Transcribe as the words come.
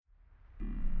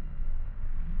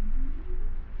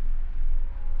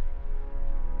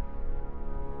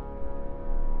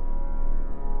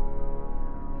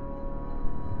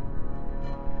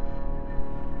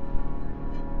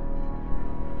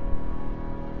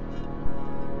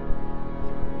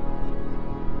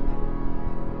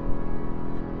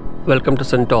Welcome to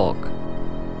Sun Talk.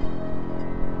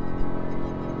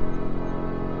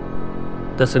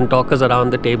 The Sun Talkers around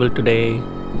the table today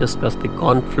discuss the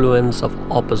confluence of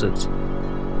opposites.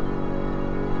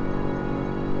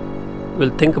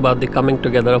 We'll think about the coming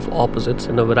together of opposites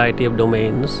in a variety of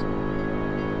domains.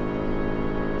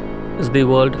 Is the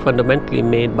world fundamentally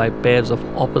made by pairs of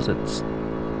opposites?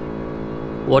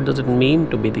 What does it mean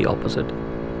to be the opposite?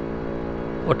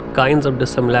 What kinds of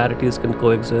dissimilarities can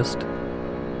coexist?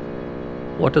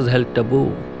 What is held taboo?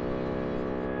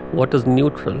 What is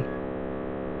neutral?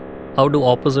 How do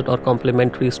opposite or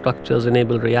complementary structures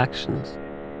enable reactions?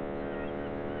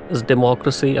 Is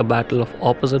democracy a battle of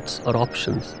opposites or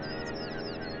options?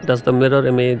 Does the mirror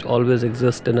image always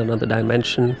exist in another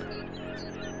dimension?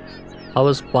 How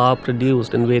is power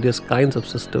produced in various kinds of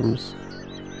systems?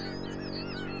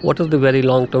 What is the very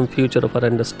long-term future of our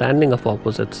understanding of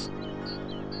opposites?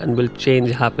 And will change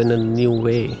happen in a new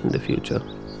way in the future?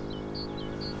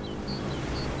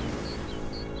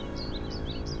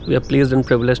 We are pleased and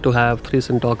privileged to have three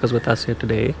Sun Talkers with us here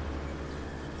today.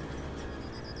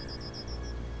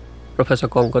 Professor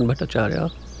Konkon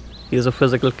Bhattacharya. He is a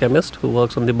physical chemist who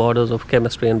works on the borders of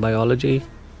chemistry and biology.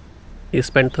 He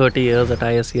spent 30 years at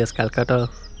ISCS Calcutta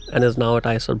and is now at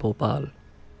IISER Bhopal.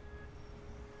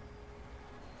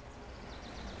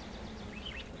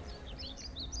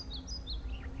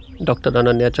 Dr.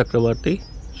 Ananya Chakravarti.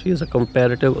 She is a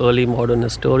comparative early modern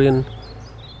historian.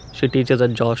 She teaches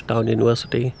at Georgetown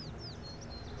University.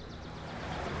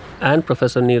 And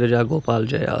Professor Neeraja Gopal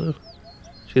Jayal.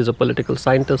 She is a political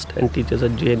scientist and teaches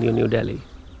at JNU New Delhi.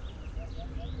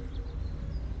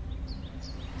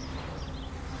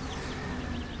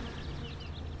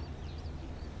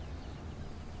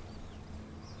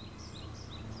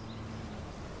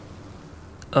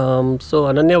 So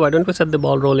Ananya, why don't we set the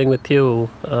ball rolling with you,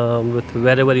 with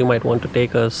wherever you might want to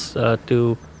take us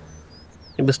to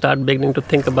maybe start beginning to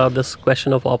think about this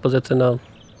question of opposites in a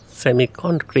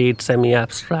semi-concrete,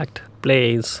 semi-abstract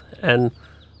place. And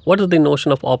what does the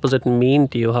notion of opposite mean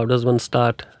to you? How does one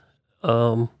start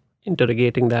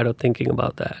interrogating that or thinking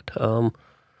about that?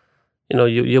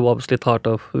 You've obviously thought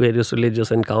of various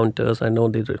religious encounters. I know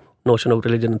the notion of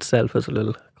religion itself is a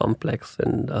little complex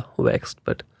and vexed,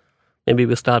 but maybe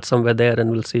we start somewhere there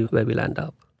and we'll see where we land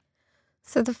up.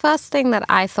 So the first thing that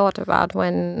I thought about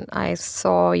when I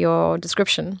saw your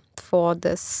description for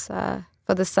this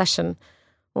session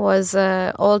was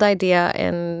an old idea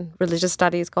in religious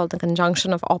studies called the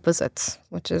conjunction of opposites,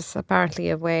 which is apparently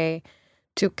a way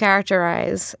to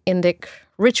characterize Indic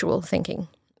ritual thinking,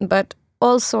 but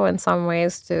also in some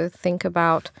ways to think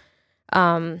about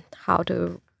how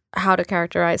to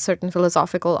characterize certain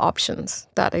philosophical options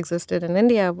that existed in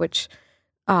India, which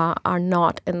are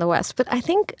not in the West. But I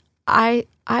think I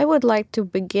would like to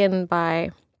begin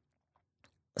by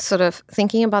sort of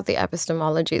thinking about the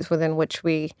epistemologies within which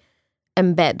we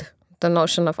embed the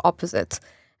notion of opposites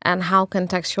and how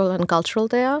contextual and cultural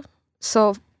they are.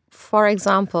 So, for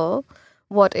example,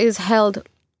 what is held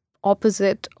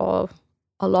opposite or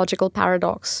a logical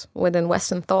paradox within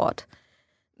Western thought,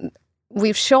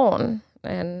 we've shown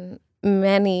in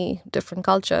many different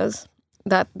cultures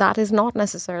that is not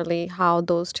necessarily how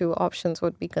those two options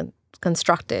would be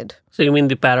constructed. So you mean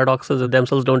the paradoxes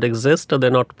themselves don't exist, or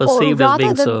they're not perceived as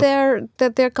being so? Or rather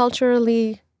that they're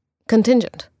culturally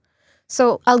contingent.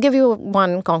 So I'll give you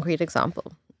one concrete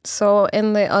example. So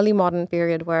in the early modern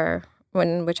period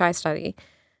which I study,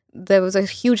 there was a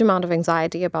huge amount of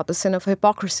anxiety about the sin of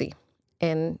hypocrisy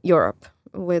in Europe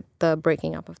with the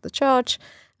breaking up of the church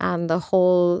and the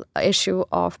whole issue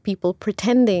of people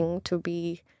pretending to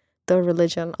be the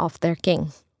religion of their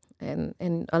king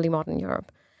in early modern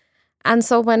Europe. And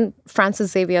so when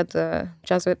Francis Xavier, the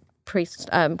Jesuit priest,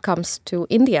 comes to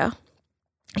India,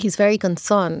 he's very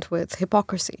concerned with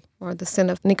hypocrisy or the sin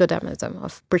of Nicodemism,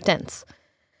 of pretense.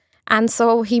 And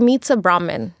so he meets a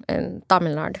Brahmin in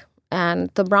Tamil Nadu. And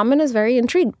the Brahmin is very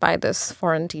intrigued by this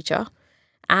foreign teacher.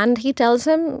 And he tells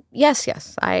him, yes,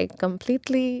 I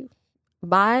completely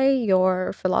buy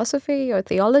your philosophy, your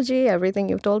theology, everything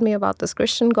you've told me about this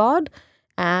Christian God,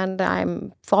 and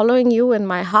I'm following you in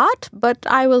my heart, but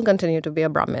I will continue to be a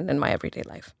Brahmin in my everyday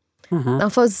life. Mm-hmm. Now,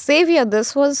 for Xavier,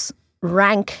 this was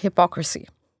rank hypocrisy.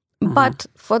 Mm-hmm. But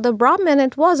for the Brahmin,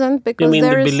 it wasn't, because you mean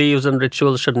the beliefs and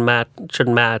rituals should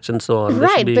match and so on.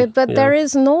 Right, but there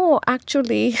is no,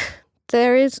 actually,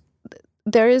 there is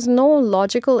no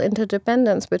logical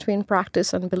interdependence between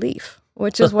practice and belief,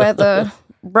 which is where the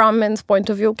Brahmin's point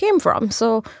of view came from.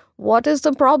 So what is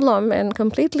the problem in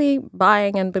completely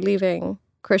buying and believing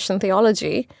Christian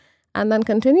theology and then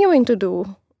continuing to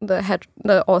do the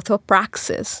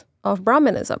orthopraxis of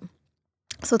Brahmanism?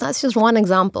 So that's just one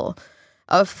example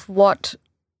of what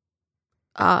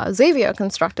Xavier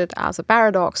constructed as a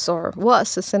paradox, or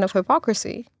worse, a sin of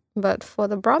hypocrisy. But for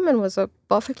the Brahmin was a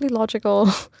perfectly logical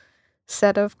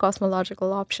set of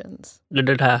cosmological options. Did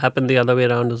it happen the other way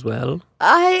around as well?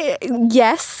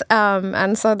 Yes.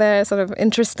 And so there are sort of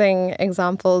interesting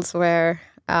examples where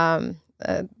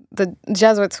the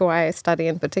Jesuits who I study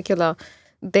in particular,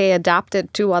 they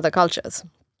adapted to other cultures.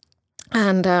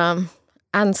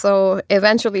 And so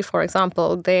eventually, for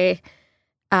example, they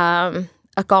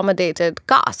accommodated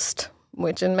caste,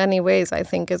 which in many ways I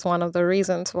think is one of the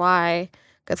reasons why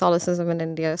Catholicism in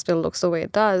India still looks the way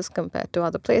it does compared to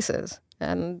other places.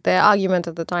 And their argument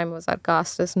at the time was that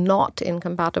caste is not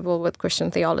incompatible with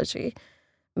Christian theology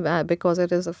because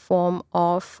it is a form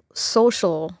of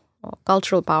social or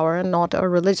cultural power and not a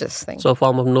religious thing. So a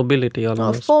form of nobility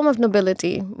almost. A form of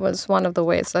nobility was one of the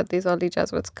ways that these early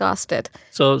Jesuits cast it.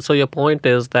 So your point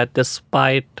is that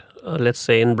despite, let's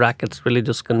say, in brackets,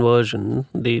 religious conversion,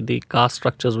 the caste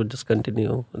structures would just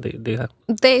continue. They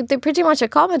pretty much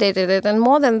accommodated it. And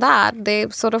more than that, they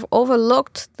sort of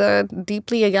overlooked the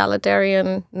deeply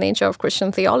egalitarian nature of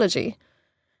Christian theology.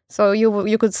 So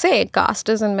you could say caste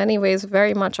is in many ways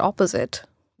very much opposite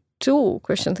to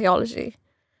Christian theology.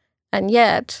 And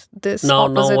yet, this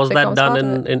opposite was that becomes done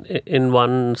in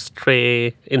one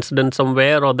stray incident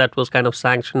somewhere, or that was kind of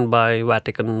sanctioned by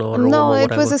Vatican or Rome? No, or it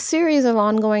whatever? was a series of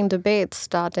ongoing debates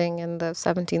starting in the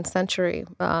 17th century.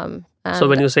 So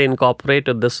when you say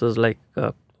incorporated, this is like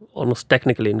almost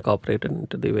technically incorporated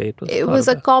into the way it was. It was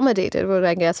accommodated, would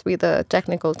I guess be the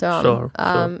technical term. Sure.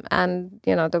 And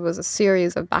there was a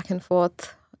series of back and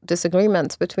forth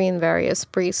disagreements between various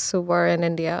priests who were in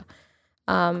India.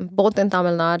 Both in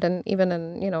Tamil Nadu and even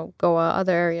in, Goa,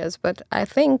 other areas. But I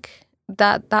think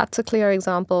that that's a clear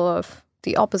example of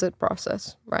the opposite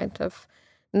process, right? Of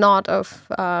not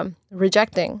of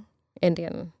rejecting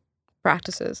Indian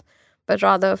practices, but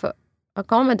rather of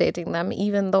accommodating them,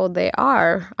 even though they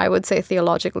are, I would say,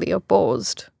 theologically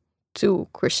opposed to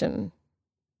Christian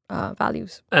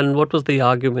values. And what was the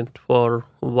argument for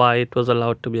why it was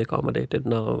allowed to be accommodated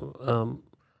now?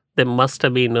 There must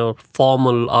have been a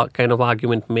formal kind of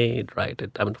argument made, right?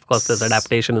 Of course, there's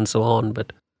adaptation and so on,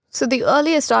 but... So the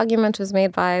earliest argument was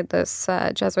made by this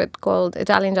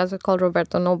Italian Jesuit called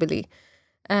Roberto Nobili.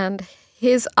 And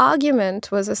his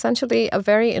argument was essentially a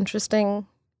very interesting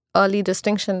early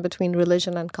distinction between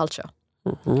religion and culture.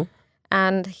 Mm-hmm.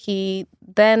 And he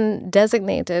then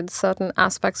designated certain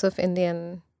aspects of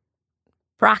Indian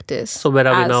practice. So where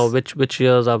are we now? Which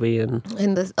years are we in?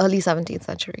 In the early 17th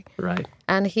century. Right.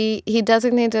 And he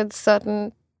designated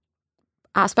certain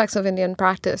aspects of Indian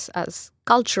practice as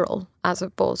cultural as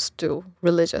opposed to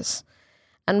religious.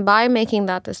 And by making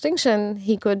that distinction,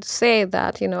 he could say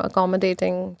that,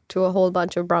 accommodating to a whole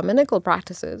bunch of Brahminical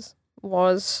practices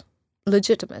was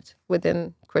legitimate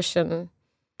within Christianity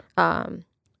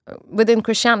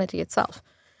itself.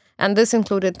 And this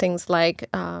included things like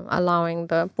allowing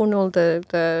the punul,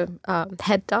 the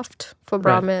head tuft for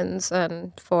Brahmins,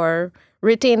 and for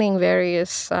retaining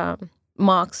various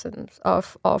marks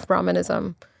of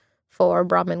Brahmanism for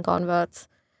Brahmin converts.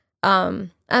 And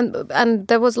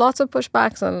there was lots of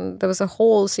pushbacks, and there was a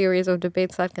whole series of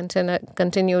debates that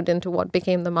continued into what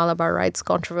became the Malabar Rites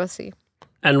controversy.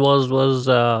 And was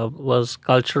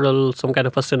cultural some kind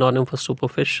of a synonym for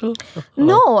superficial?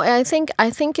 No, I think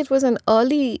it was an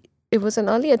early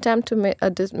attempt to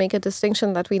make a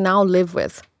distinction that we now live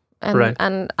with.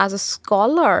 And as a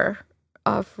scholar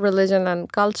of religion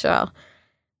and culture,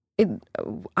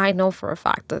 I know for a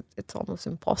fact that it's almost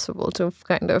impossible to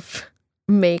kind of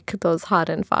make those hard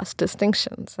and fast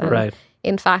distinctions. And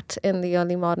in fact, in the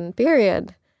early modern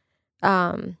period,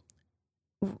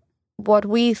 what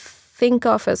we think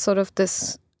of as sort of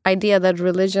this idea that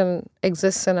religion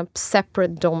exists in a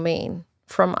separate domain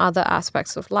from other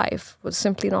aspects of life was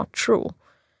simply not true.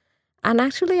 And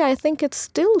actually, I think it's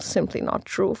still simply not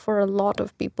true for a lot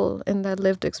of people in their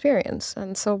lived experience.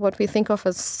 And so what we think of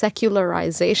as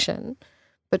secularization,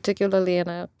 particularly in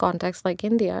a context like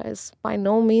India, is by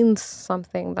no means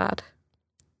something that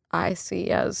I see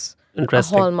as a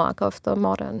hallmark of the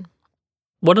modern.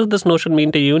 What does this notion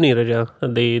mean to you, Neeraja?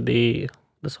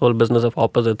 This whole business of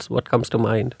opposites, what comes to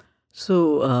mind?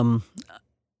 So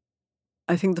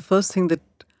I think the first thing that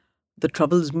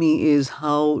troubles me is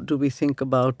how do we think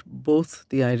about both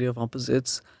the idea of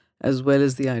opposites as well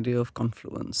as the idea of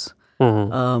confluence.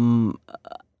 Mm-hmm.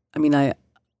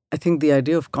 I think the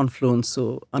idea of confluence,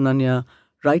 so Ananya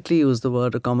rightly used the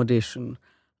word accommodation,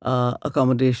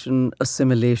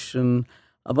 assimilation,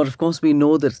 but of course we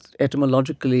know that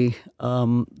etymologically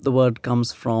the word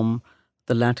comes from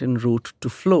the Latin root to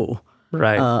flow.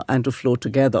 Right. and to flow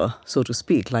together, so to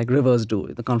speak, like rivers do,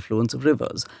 the confluence of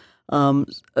rivers.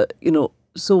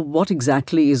 So what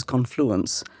exactly is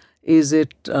confluence? Is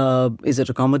it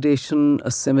accommodation,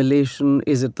 assimilation?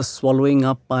 Is it the swallowing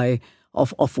up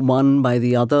of one by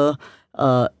the other?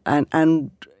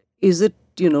 And is it,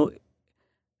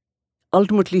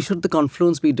 ultimately, should the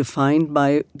confluence be defined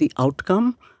by the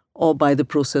outcome or by the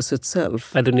process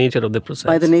itself? By the nature of the process.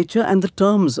 By the nature and the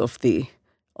terms of the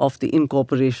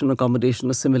incorporation, accommodation,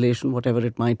 assimilation, whatever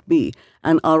it might be.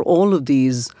 And are all of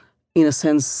these, in a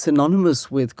sense,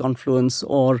 synonymous with confluence,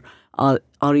 or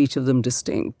are each of them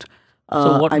distinct?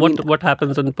 So what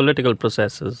happens in political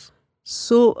processes?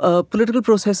 So political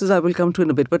processes I will come to in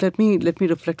a bit, but let me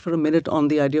reflect for a minute on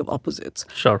the idea of opposites.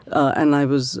 Sure. And I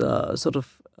was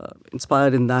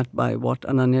inspired in that by what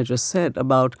Ananya just said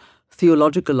about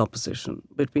theological opposition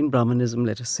between Brahmanism,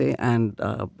 let us say, and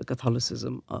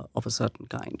Catholicism of a certain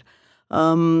kind.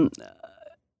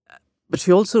 But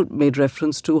she also made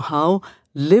reference to how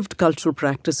lived cultural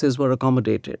practices were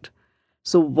accommodated.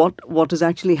 So what is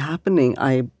actually happening,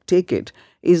 I take it,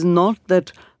 is not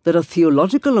that there are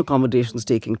theological accommodations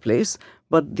taking place,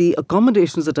 but the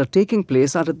accommodations that are taking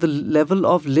place are at the level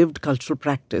of lived cultural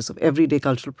practice, of everyday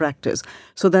cultural practice.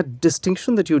 So that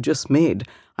distinction that you just made,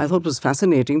 I thought was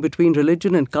fascinating, between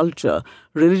religion and culture.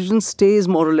 Religion stays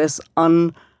more or less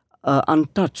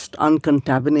untouched,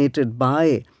 uncontaminated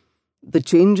by the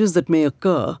changes that may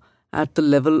occur at the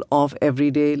level of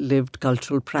everyday lived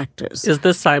cultural practice. Is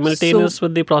this simultaneous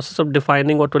with the process of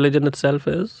defining what religion itself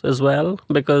is as well?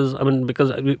 Because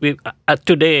we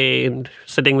today,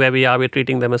 sitting where we are, we're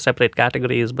treating them as separate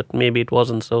categories, but maybe it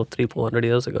wasn't so 300-400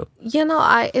 years ago.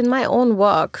 In my own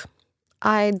work,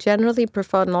 I generally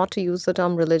prefer not to use the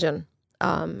term religion,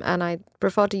 and I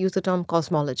prefer to use the term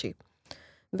cosmology,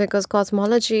 because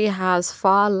cosmology has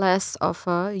far less of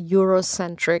a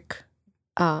Eurocentric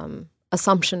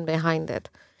assumption behind it.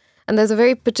 And there's a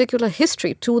very particular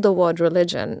history to the word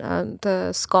religion.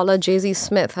 The scholar J.Z.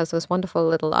 Smith has this wonderful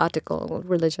little article,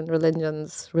 Religion,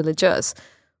 Religions, Religious,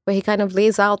 where he kind of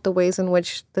lays out the ways in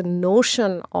which the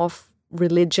notion of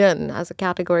religion as a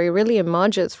category really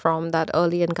emerges from that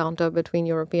early encounter between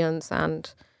Europeans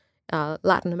and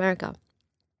Latin America.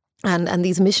 And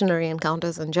these missionary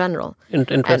encounters in general.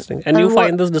 Interesting. And you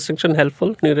find this distinction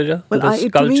helpful, Neeraja? Well,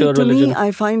 to me, I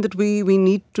find that we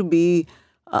need to be,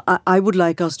 I would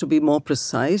like us to be more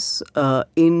precise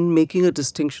in making a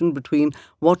distinction between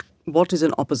what is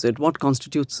an opposite, what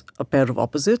constitutes a pair of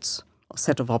opposites, a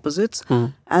set of opposites,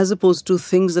 as opposed to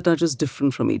things that are just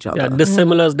different from each other. Yeah,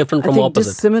 dissimilar is different from opposite.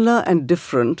 Dissimilar and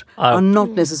different are not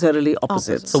necessarily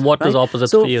opposites. So what is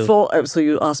opposite for you? So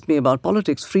you asked me about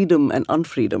politics, freedom and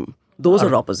unfreedom. Those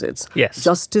are opposites. Yes.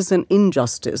 Justice and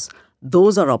injustice,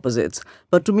 those are opposites.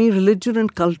 But to me, religion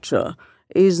and culture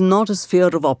is not a sphere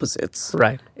of opposites.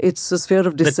 Right. It's a sphere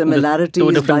of dissimilarities,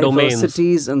 two different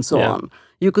diversities, domains. and so on.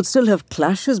 You could still have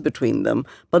clashes between them,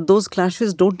 but those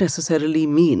clashes don't necessarily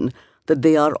mean that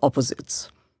they are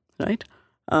opposites, right?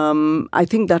 I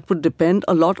think that would depend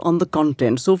a lot on the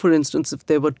content. So, for instance, if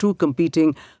there were two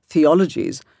competing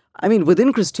theologies,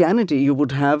 within Christianity, you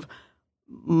would have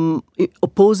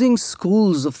opposing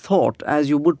schools of thought, as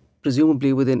you would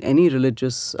presumably within any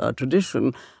religious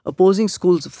tradition, opposing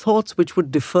schools of thoughts which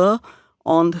would differ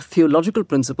on theological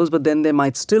principles, but then there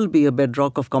might still be a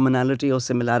bedrock of commonality or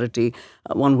similarity.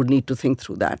 One would need to think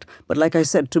through that. But like I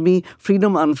said, to me,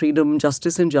 freedom, unfreedom,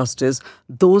 justice, injustice,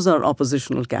 those are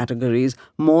oppositional categories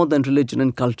more than religion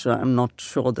and culture. I'm not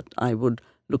sure that I would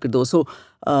look at those. So,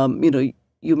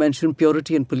 you mentioned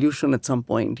purity and pollution at some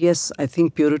point. Yes, I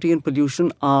think purity and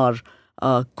pollution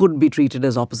could be treated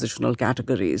as oppositional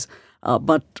categories.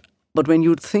 But when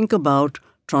you think about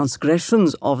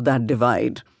transgressions of that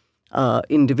divide,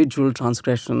 individual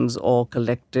transgressions or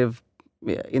collective,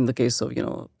 in the case of,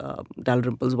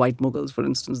 Dalrymple's White Mughals, for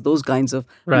instance, those kinds of,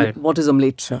 what is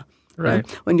amlecha? Right.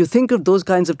 When you think of those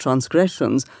kinds of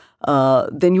transgressions,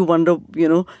 then you wonder,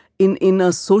 in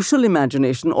a social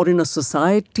imagination or in a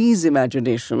society's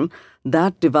imagination,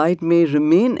 that divide may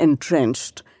remain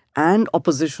entrenched and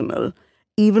oppositional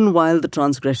even while the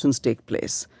transgressions take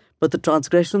place. But the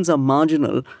transgressions are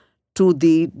marginal to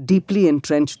the deeply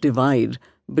entrenched divide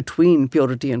between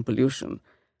purity and pollution.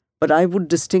 But I would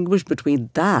distinguish between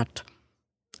that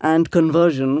and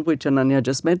conversion, which Ananya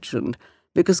just mentioned,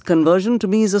 because conversion to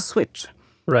me is a switch.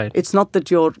 Right. It's not that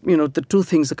the two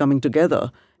things are coming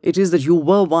together. It is that you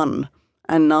were one,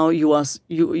 and now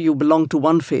you belong to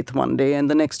one faith one day, and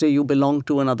the next day you belong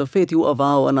to another faith. You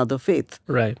avow another faith.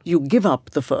 Right. You give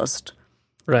up the first.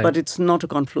 Right. But it's not a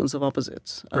confluence of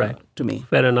opposites, to me.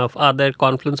 Fair enough. Are there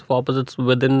confluence of opposites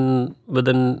within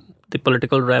the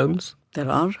political realms? There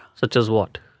are. Such as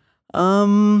what?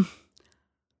 The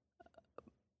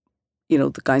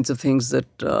kinds of things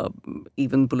that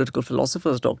even political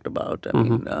philosophers talked about. I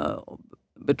mean,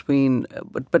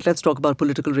 but let's talk about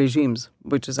political regimes,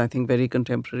 which is, I think, very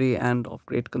contemporary and of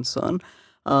great concern.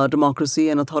 Democracy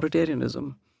and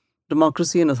authoritarianism.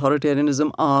 Democracy and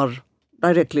authoritarianism are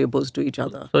directly opposed to each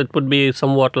other. So it would be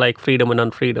somewhat like freedom and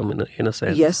unfreedom in a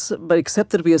sense. Yes, but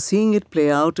except that we are seeing it play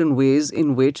out in ways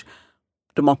in which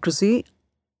democracy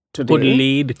today would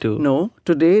lead to. No,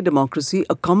 today democracy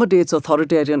accommodates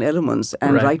authoritarian elements,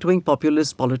 and right-wing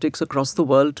populist politics across the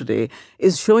world today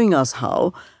is showing us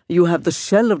how you have the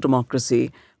shell of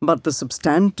democracy, but the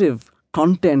substantive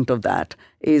content of that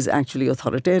is actually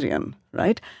authoritarian,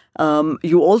 right?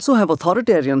 You also have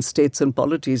authoritarian states and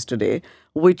polities today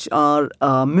which are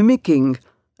mimicking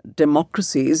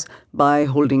democracies by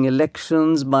holding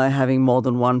elections, by having more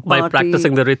than one party. By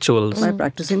practicing the rituals. By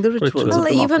practicing the rituals. Well,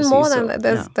 of even more than democracy.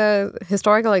 there's the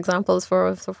historical examples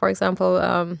for example,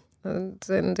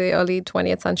 in the early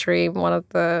 20th century, one of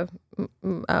the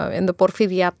in the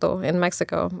Porfiriato in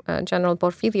Mexico, General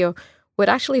Porfirio would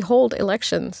actually hold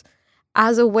elections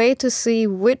as a way to see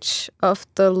which of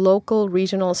the local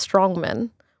regional strongmen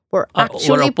were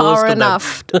actually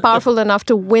powerful enough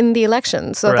to win the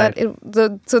election. So that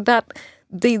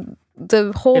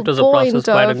the whole it was a point process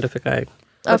of identifying.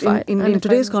 But in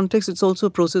today's context, it's also a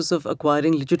process of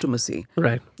acquiring legitimacy.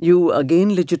 Right. You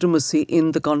gain legitimacy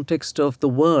in the context of the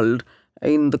world,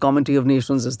 in the comity of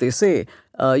nations, as they say.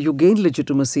 You gain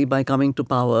legitimacy by coming to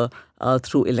power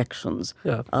through elections.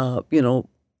 Yeah.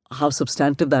 How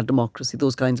substantive that democracy,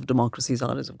 those kinds of democracies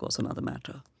are, is of course another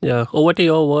matter. Yeah. Over to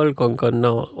your world, Konkan.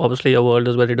 Now, obviously your world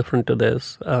is very different to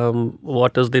this.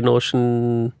 What is the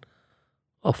notion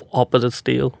of opposites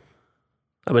to you?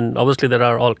 I mean, obviously there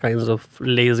are all kinds of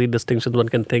lazy distinctions one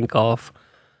can think of.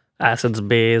 Acids,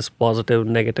 base, positive,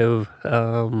 negative,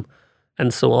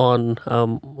 and so on.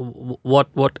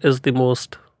 What is the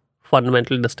most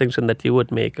fundamental distinction that you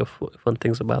would make if one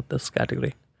thinks about this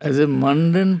category? As a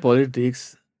mundane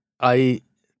politics, I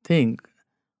think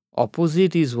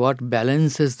opposite is what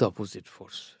balances the opposite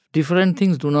force. Different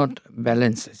things do not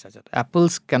balance each other.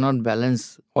 Apples cannot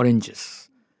balance oranges.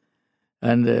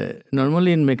 And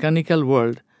normally in mechanical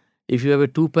world, if you have a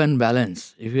two-pan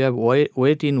balance, if you have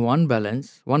weight in one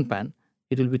pan,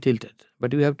 it will be tilted.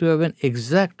 But you have to have an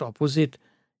exact opposite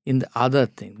in the other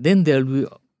thing. Then there will be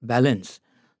balance.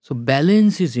 So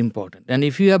balance is important. And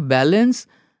if you have balance,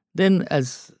 then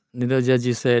as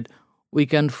Neeraja said, we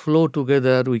can flow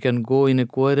together, we can go in a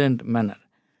coherent manner.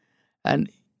 And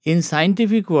in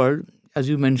scientific world, as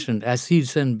you mentioned,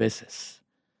 acids and bases.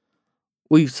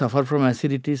 We suffer from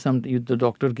acidity, the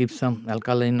doctor gives some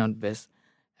alkaline or base.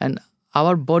 And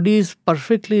our body is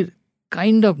perfectly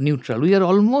kind of neutral. We are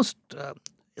almost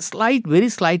very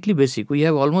slightly basic. We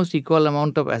have almost equal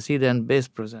amount of acid and base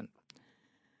present.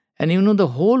 And the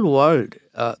whole world,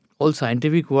 whole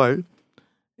scientific world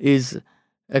is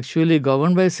actually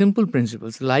governed by simple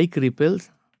principles. Like repels,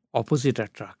 opposite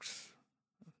attracts.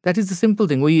 That is the simple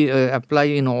thing we apply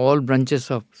in all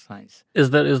branches of science. Is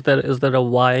there a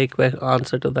why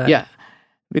answer to that? Yeah,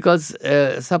 because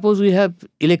suppose we have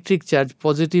electric charge,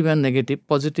 positive and negative.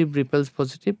 Positive repels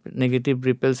positive, negative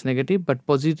repels negative, but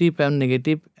positive and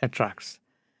negative attracts.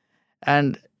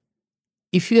 And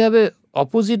if you have a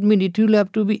opposite, mean it will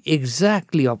have to be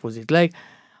exactly opposite. Like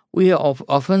we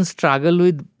often struggle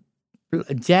with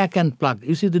jack and plug.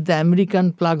 You see that the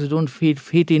American plugs don't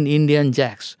fit in Indian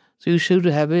jacks. So you should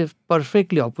have a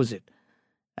perfectly opposite.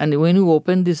 And when you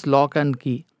open this lock and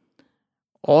key,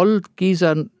 all keys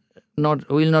will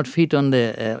not fit on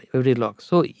the every lock.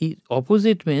 So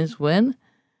opposite means when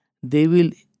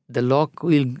the lock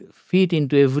will fit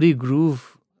into every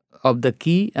groove of the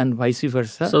key and vice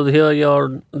versa. So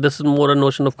here this is more a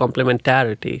notion of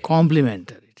complementarity.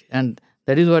 Complementarity. And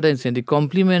that is what I'm saying. The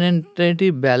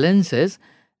complementarity balances,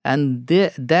 and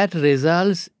that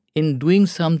results in doing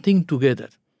something together.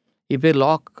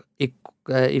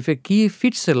 If a key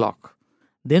fits a lock,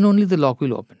 then only the lock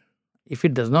will open. If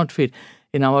it does not fit,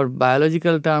 in our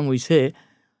biological term we say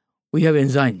we have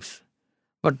enzymes.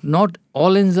 But not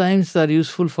all enzymes are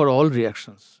useful for all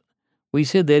reactions. We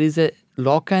say there is a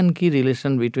lock and key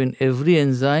relation between every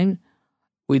enzyme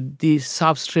with the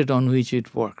substrate on which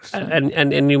it works.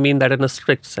 And you mean that in a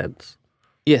strict sense?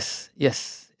 Yes.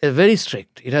 Very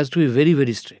strict. It has to be very,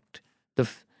 very strict.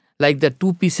 Like the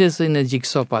two pieces in a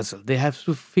jigsaw puzzle, they have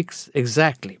to fix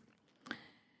exactly.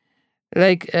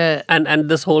 Like And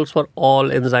this holds for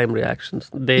all enzyme reactions.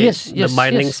 The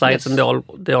binding sites, and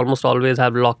they almost always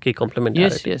have Locke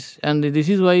complementarity. Yes. And this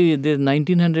is why the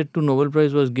 1902 Nobel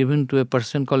Prize was given to a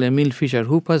person called Emil Fischer,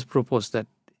 who first proposed that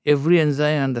every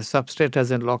enzyme and the substrate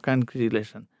has a lock-and key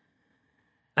relation.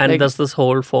 And does this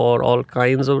hold for all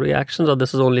kinds of reactions, or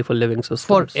this is only for living systems?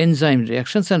 For enzyme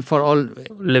reactions and for all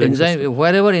living enzyme, systems.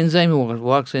 wherever enzyme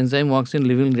works in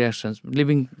living reactions,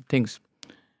 living things.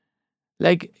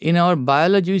 Like in our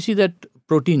biology, you see that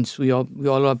proteins, we all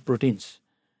have proteins.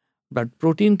 But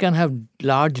protein can have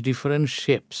large different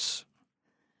shapes.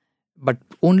 But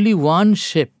only one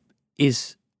shape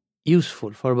is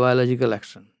useful for biological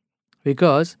action.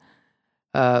 Because,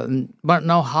 but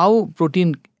now how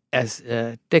protein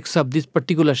takes up this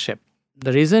particular shape?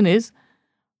 The reason is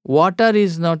water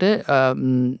is not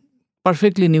a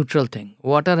perfectly neutral thing.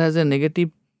 Water has a negative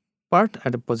part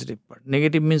and a positive part.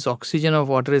 Negative means oxygen of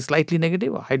water is slightly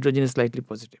negative, or hydrogen is slightly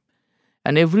positive.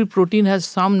 And every protein has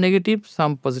some negative,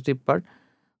 some positive part.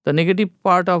 The negative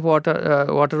part of water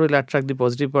will attract the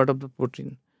positive part of the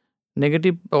protein.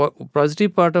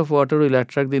 Positive part of water will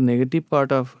attract the negative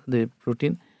part of the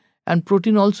protein. And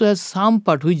protein also has some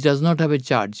part which does not have a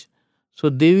charge. So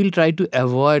they will try to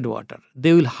avoid water.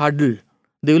 They will huddle.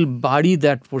 They will bury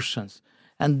that portions.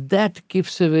 And that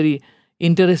gives a very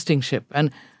interesting shape.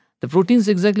 And the proteins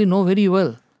exactly know very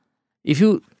well. If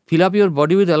you fill up your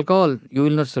body with alcohol, you will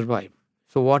not survive.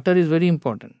 So water is very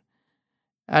important.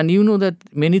 And you know that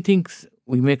many things,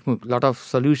 we make a lot of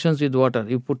solutions with water.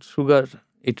 You put sugar,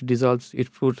 it dissolves. You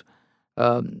put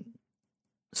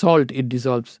salt, it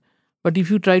dissolves. But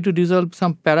if you try to dissolve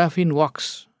some paraffin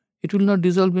wax, it will not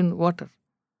dissolve in water.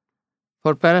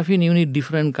 For paraffin, you need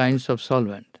different kinds of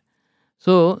solvent.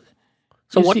 So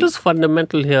what is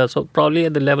fundamental here? So probably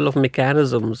at the level of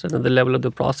mechanisms and at the level of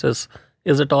the process,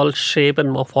 is it all shape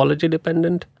and morphology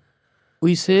dependent?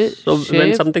 We say so shape,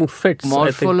 when something fits,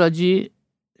 morphology,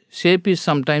 shape is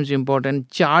sometimes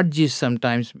important, charge is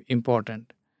sometimes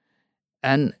important.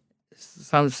 And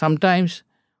sometimes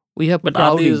we have But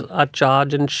crowding. are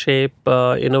charge and shape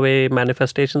in a way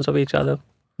manifestations of each other?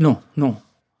 No.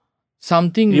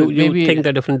 Something you maybe think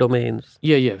they're different domains.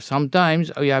 Yeah.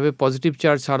 Sometimes we have a positive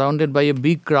charge surrounded by a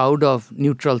big crowd of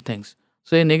neutral things.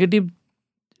 So a negative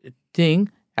thing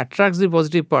attracts the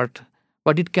positive part,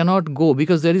 but it cannot go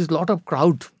because there is a lot of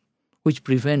crowd which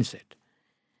prevents it.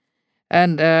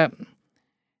 And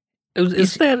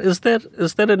is there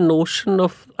a notion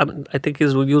of, I think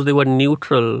he's used the word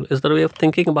neutral. Is there a way of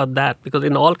thinking about that? Because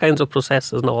in all kinds of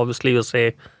processes, now obviously you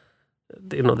say,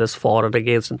 there's for and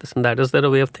against and this and that. Is there a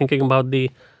way of thinking about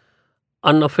the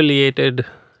unaffiliated,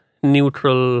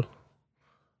 neutral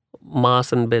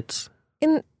mass and bits?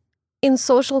 In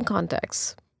social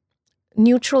contexts,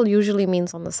 neutral usually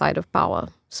means on the side of power.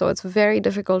 So it's very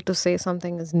difficult to say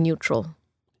something is neutral.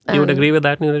 You would agree with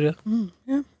that, Neeraja?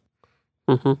 Yeah.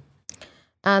 Mm-hmm.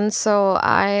 And so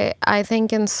I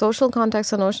think in social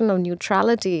context, the notion of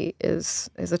neutrality is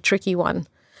a tricky one.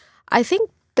 I think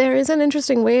there is an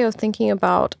interesting way of thinking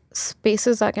about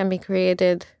spaces that can be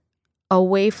created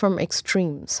away from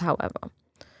extremes, however.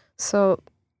 So,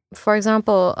 for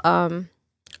example,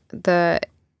 the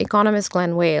economist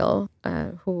Glenn Whale,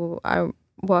 who I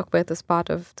work with as part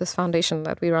of this foundation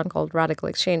that we run called Radical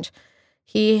Exchange,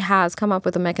 he has come up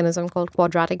with a mechanism called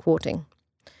quadratic voting,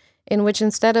 in which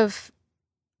instead of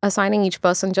assigning each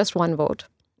person just one vote,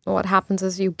 what happens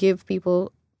is you give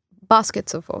people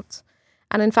baskets of votes.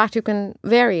 And in fact, you can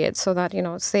vary it so that,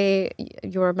 say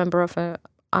you're a member of an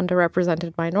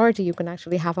underrepresented minority, you can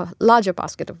actually have a larger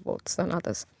basket of votes than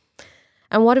others.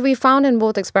 And what we found in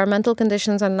both experimental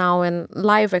conditions and now in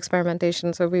live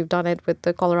experimentation, so we've done it with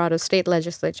the Colorado State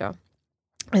Legislature,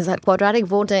 is that quadratic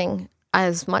voting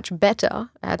is much better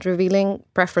at revealing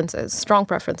preferences, strong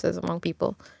preferences among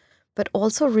people, but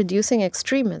also reducing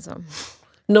extremism.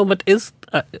 No, but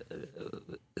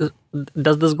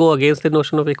does this go against the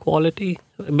notion of equality?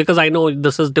 Because I know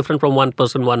this is different from one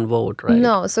person, one vote, right?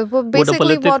 No, so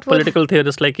basically would a political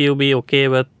theorist like you be okay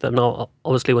with, now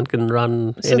obviously one can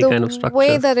run any kind of structure. The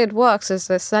way that it works is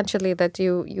essentially that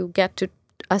you get to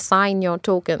assign your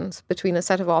tokens between a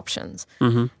set of options.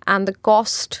 Mm-hmm. And the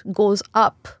cost goes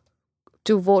up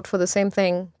to vote for the same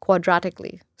thing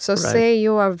quadratically. So say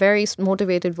you are a very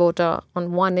motivated voter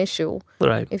on one issue.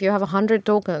 Right. If you have 100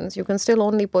 tokens, you can still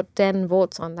only put 10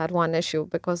 votes on that one issue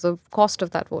because the cost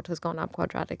of that vote has gone up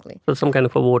quadratically. So some kind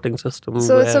of a voting system.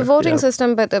 So it's a voting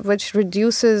system, but which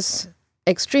reduces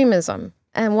extremism.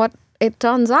 And what it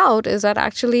turns out is that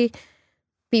actually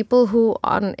people who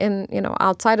are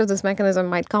outside of this mechanism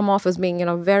might come off as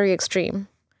being, very extreme.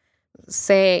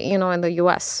 Say, in the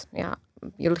US,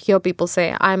 you'll hear people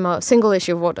say, I'm a single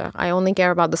issue voter. I only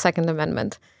care about the Second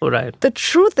Amendment. Right. The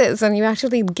truth is, when you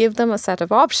actually give them a set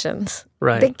of options,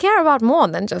 Right. they care about more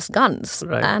than just guns.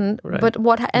 Right, And right. but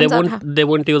what They ends up won't. They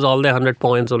won't use all their 100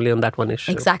 points only on that one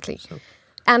issue. exactly, So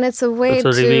and it's a way it's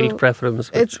a to revealed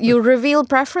preference. it's you reveal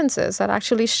preferences that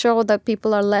actually show that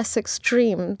people are less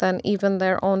extreme than even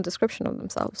their own description of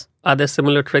themselves. Are there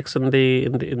similar tricks in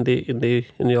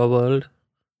your world?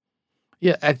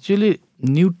 Yeah, actually,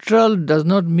 neutral does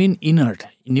not mean inert.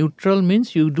 Neutral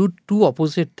means you do two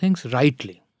opposite things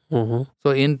rightly. Mm-hmm.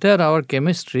 So entire our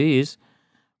chemistry is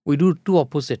we do two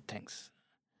opposite things.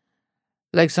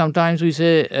 Like sometimes we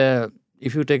say,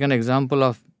 if you take an example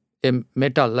of a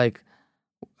metal, like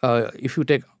if you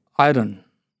take iron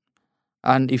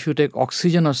and if you take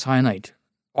oxygen or cyanide,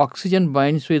 oxygen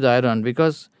binds with iron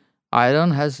because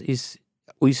iron is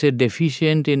we say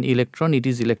deficient in electron, it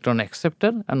is electron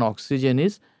acceptor, and oxygen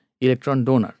is electron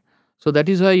donor. So that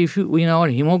is why if you in our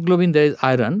hemoglobin there is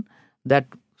iron that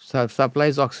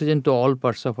supplies oxygen to all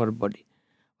parts of our body.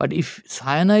 But if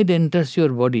cyanide enters your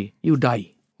body, you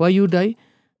die. Why you die?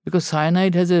 Because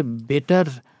cyanide has a better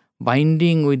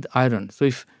binding with iron. So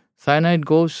if cyanide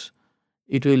goes,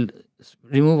 it will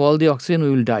remove all the oxygen,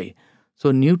 we will die.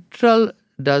 So neutral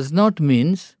does not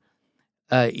means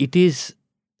it is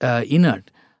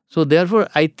inert. So therefore,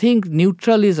 I think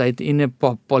neutral is in a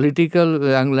political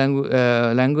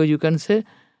language you can say,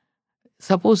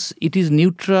 suppose it is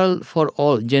neutral for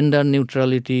all, gender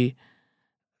neutrality,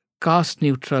 caste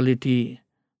neutrality,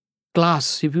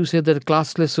 class, if you say that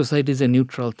classless society is a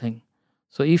neutral thing.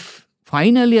 So if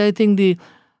finally, I think the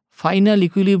final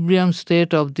equilibrium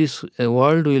state of this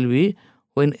world will be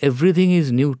when everything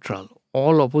is neutral,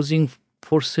 all opposing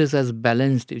forces as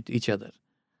balanced with each other.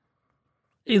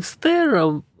 Is there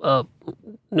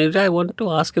Nirja, I want to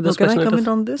ask you this Can question. I comment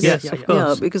on this? Yes, of course.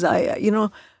 Yeah, because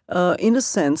in a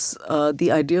sense,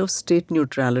 the idea of state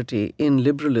neutrality in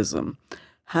liberalism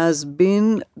has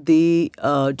been the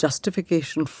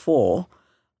justification for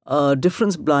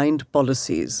difference-blind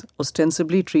policies,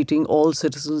 ostensibly treating all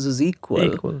citizens as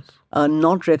equal,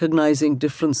 not recognizing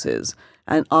differences,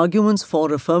 and arguments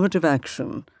for affirmative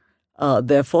action,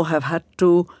 therefore, have had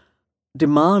to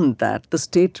demand that the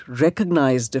state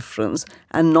recognize difference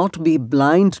and not be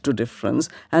blind to difference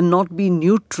and not be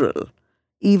neutral.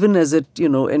 Even as it,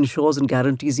 ensures and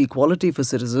guarantees equality for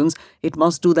citizens, it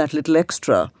must do that little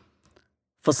extra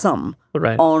for some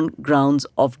on grounds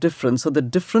of difference. So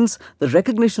the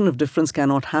recognition of difference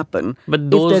cannot happen if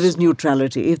there is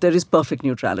neutrality, if there is perfect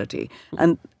neutrality.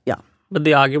 And But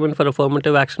the argument for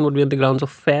affirmative action would be on the grounds of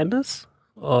fairness?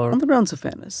 Or on the grounds of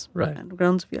fairness. Right. On the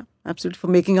grounds of, absolutely, for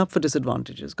making up for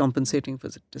disadvantages, compensating for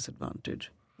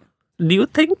disadvantage. Do you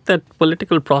think that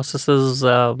political processes,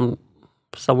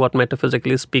 somewhat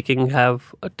metaphysically speaking,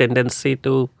 have a tendency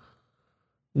to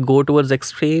go towards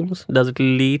extremes? Does it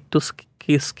lead to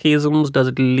schisms? Does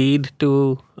it lead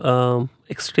to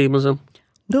extremism?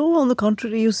 No, on the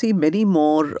contrary, you see many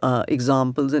more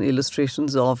examples and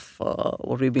illustrations of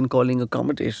what we've been calling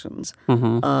accommodations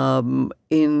in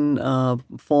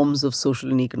forms of social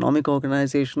and economic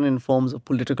organization, in forms of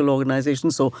political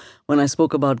organization. So when I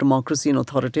spoke about democracy and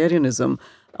authoritarianism,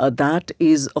 that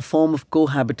is a form of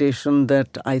cohabitation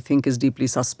that I think is deeply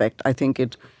suspect. I think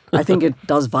it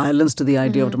does violence to the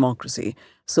idea of democracy.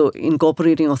 So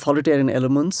incorporating authoritarian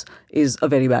elements is a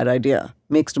very bad idea.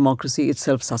 Makes democracy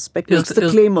itself suspect. Makes the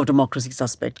claim of democracy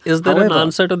suspect. Is there an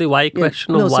answer to the why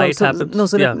question of why it happens? No,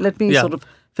 so let me sort of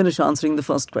finish answering the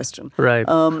first question. Right.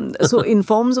 So in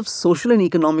forms of social and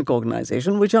economic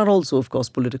organization, which are also, of course,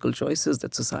 political choices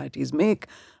that societies make,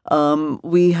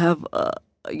 we have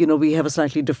a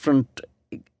slightly different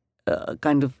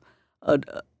kind of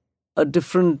a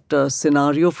different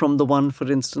scenario from the one, for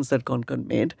instance, that Concord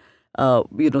made. So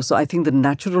I think the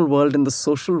natural world and the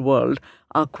social world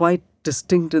are quite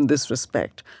distinct in this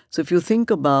respect. So if you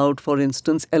think about, for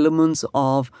instance, elements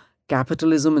of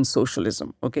capitalism and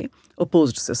socialism,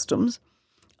 opposed systems,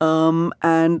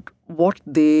 and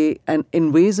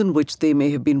in ways in which they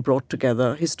may have been brought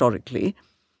together historically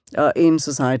in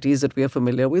societies that we are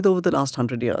familiar with over the last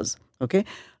 100 years.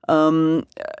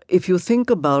 If you think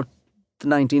about the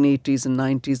 1980s and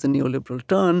 90s, the neoliberal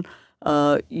turn,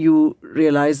 you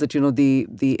realize that,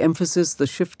 the emphasis, the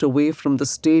shift away from the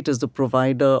state as the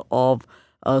provider of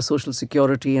social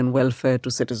security and welfare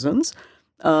to citizens.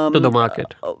 To the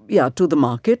market. To the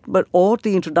market, or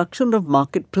the introduction of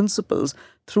market principles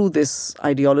through this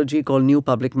ideology called New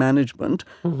Public Management,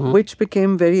 which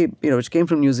became which came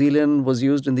from New Zealand, was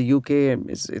used in the UK, and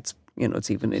it's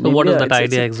it's even in So India. what is that It's-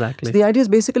 idea it's- exactly? So the idea is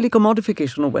basically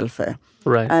commodification of welfare.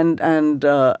 Right. And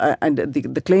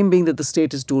the claim being that the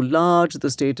state is too large, the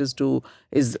state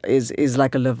is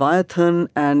like a leviathan,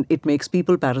 and it makes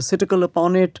people parasitical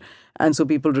upon it, and so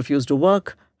people refuse to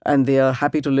work, and they are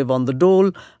happy to live on the dole.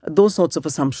 Those sorts of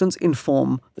assumptions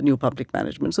inform the new public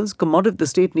management. So the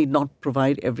state need not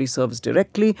provide every service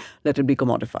directly, let it be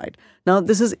commodified. Now,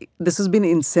 this has been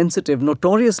insensitive,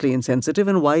 notoriously insensitive,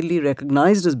 and widely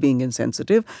recognized as being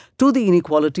insensitive to the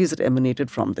inequalities that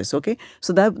emanated from this, okay?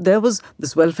 So that there was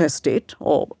this welfare state,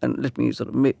 and let me sort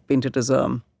of paint it as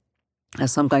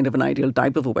some kind of an ideal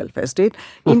type of a welfare state,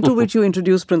 into which you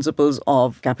introduce principles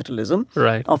of capitalism,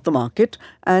 Right. of the market,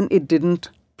 and it didn't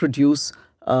produce,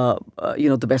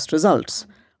 the best results.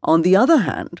 On the other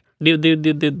hand, Do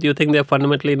you think they're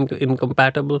fundamentally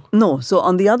incompatible? no. So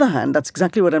on the other hand, that's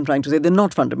exactly what I'm trying to say. They're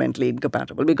not fundamentally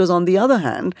incompatible, because on the other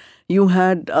hand, you've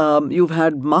had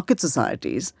market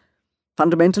societies,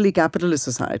 fundamentally capitalist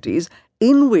societies,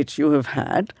 in which you have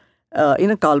had,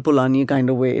 in a Karl Polanyi kind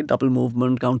of way, double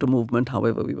movement, counter movement,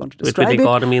 however we want to describe Between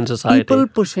economy and society. People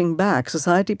pushing back,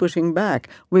 society pushing back,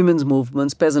 women's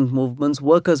movements, peasant movements,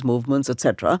 workers' movements,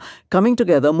 etc., coming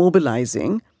together,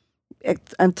 mobilizing,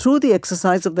 and through the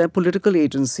exercise of their political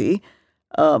agency,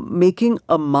 making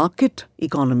a market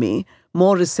economy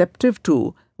more receptive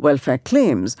to welfare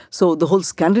claims. So the whole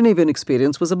Scandinavian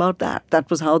experience was about that. That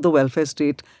was how the welfare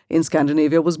state in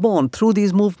Scandinavia was born, through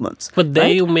these movements. But there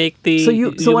right? you make the...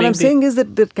 So what I'm saying is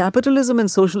that capitalism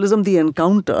and socialism, the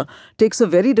encounter, takes a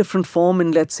very different form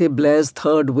in, let's say, Blair's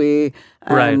third way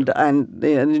and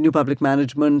the new public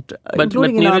management, But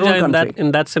including in our own Neeraja, country.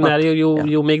 in that scenario,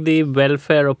 you make the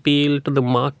welfare appeal to the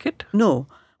market? No.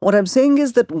 What I'm saying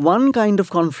is that one kind of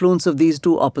confluence of these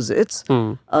two opposites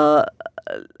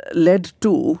led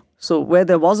to, so where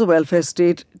there was a welfare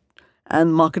state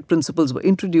and market principles were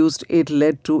introduced, it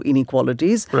led to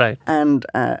inequalities. Right. And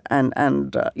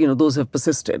those have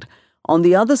persisted. On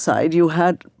the other side, you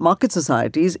had market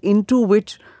societies into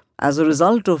which, as a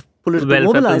result of political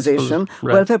Welfare mobilization, principles,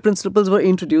 right. welfare principles were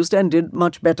introduced and did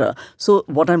much better. So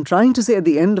what I'm trying to say at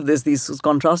the end of this, these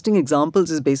contrasting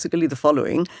examples, is basically the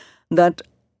following, that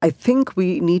I think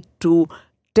we need to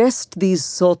test these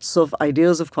sorts of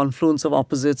ideas of confluence of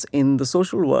opposites in the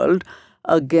social world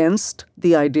against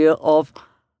the idea of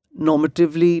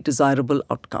normatively desirable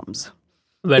outcomes.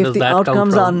 Where If does the that come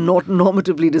outcomes are from? not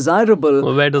normatively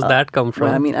desirable, Where does that come from?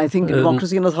 I mean, I think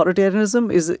democracy and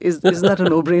authoritarianism isn't that a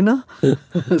no-brainer?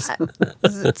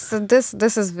 So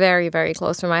this is very, very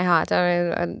close to my heart. I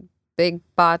mean, a big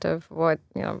part of what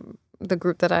the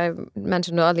group that I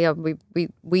mentioned earlier,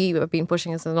 we have been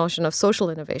pushing is the notion of social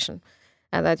innovation,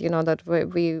 and that that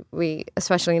we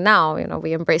especially now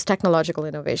we embrace technological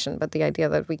innovation, but the idea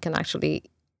that we can actually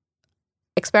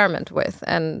experiment with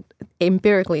and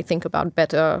empirically think about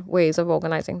better ways of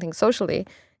organizing things socially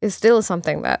is still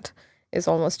something that is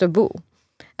almost taboo.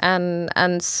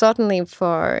 And certainly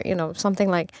for something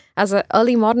like, as an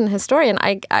early modern historian,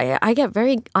 I get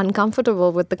very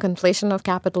uncomfortable with the conflation of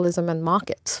capitalism and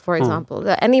markets. For example,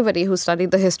 anybody who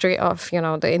studied the history of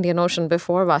the Indian Ocean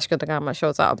before Vasco da Gama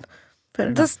shows up,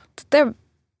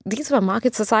 these were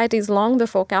market societies long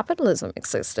before capitalism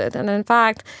existed. And in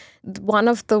fact, one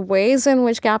of the ways in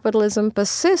which capitalism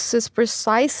persists is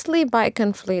precisely by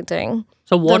conflating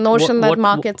the notion that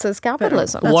markets is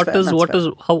capitalism. What's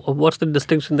the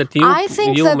distinction that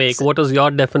you make? What is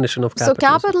your definition of capitalism? So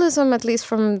capitalism, at least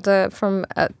from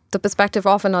the perspective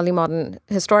of an early modern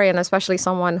historian, especially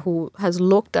someone who has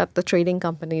looked at the trading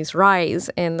companies' rise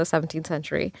in the 17th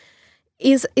century,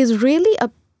 is really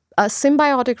a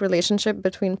symbiotic relationship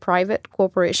between private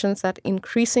corporations that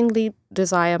increasingly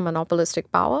desire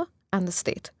monopolistic power and the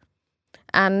state.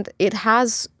 And it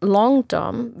has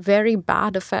long-term, very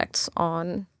bad effects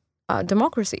on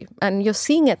democracy. And you're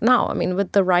seeing it now. I mean,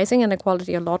 with the rising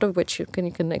inequality, a lot of which you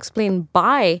can explain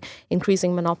by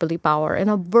increasing monopoly power in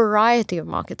a variety of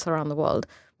markets around the world,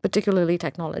 particularly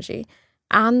technology,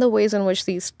 and the ways in which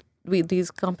these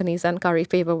companies then curry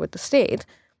favor with the state,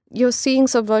 you're seeing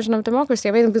subversion of democracy.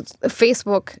 I mean,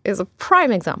 Facebook is a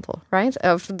prime example, right,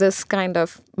 of this kind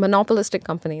of monopolistic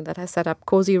company that has set up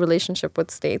cozy relationship with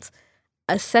states,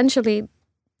 essentially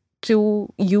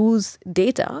to use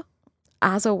data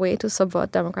as a way to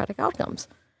subvert democratic outcomes.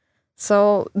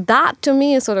 So that, to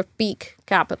me, is sort of peak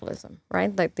capitalism,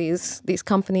 right? Like these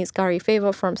companies curry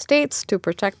favor from states to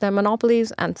protect their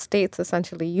monopolies, and states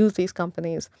essentially use these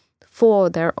companies for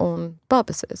their own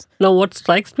purposes. Now, what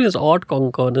strikes me as odd,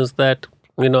 Concon, is that,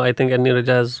 I think Neeraja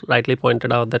has rightly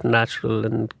pointed out that natural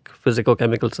and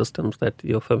physico-chemical systems that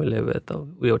you're familiar with, or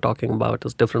we were talking about,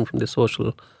 is different from the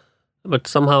social but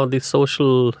somehow these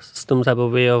social systems have a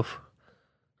way of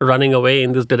running away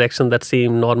in this direction that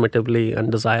seem normatively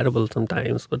undesirable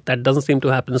sometimes. But that doesn't seem to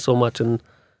happen so much in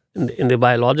the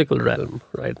biological realm,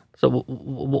 right? So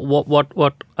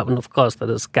what? I mean, of course,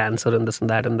 there is cancer and this and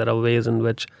that, and there are ways in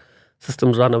which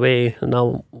systems run away.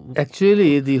 Now,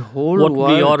 Actually, the whole what would world,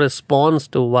 be your response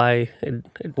to why it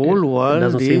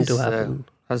doesn't seem to happen?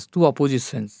 has two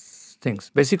opposite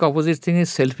things. Basic opposite thing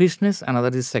is selfishness,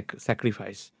 another is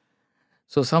sacrifice.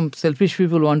 So some selfish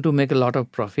people want to make a lot of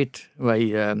profit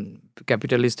by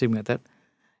capitalistic method.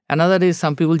 Another is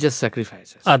some people just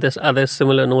sacrifice. Are there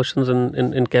similar notions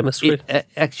in chemistry?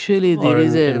 Actually, there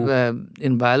is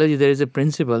in biology there is a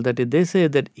principle that they say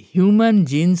that human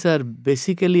genes are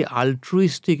basically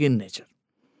altruistic in nature.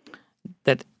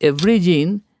 That every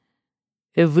gene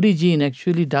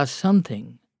actually does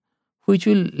something which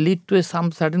will lead to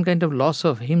some certain kind of loss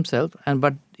of himself,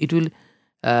 but it will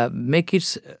make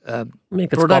its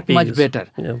product copies. much better.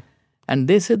 Yeah. And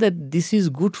they say that this is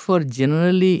good for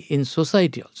generally in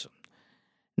society also.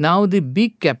 Now the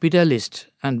big capitalist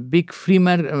and big free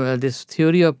market, this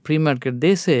theory of free market,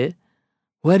 they say,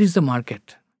 where is the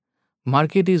market?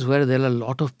 Market is where there are a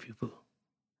lot of people.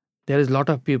 There is a lot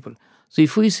of people. So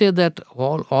if we say that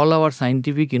all our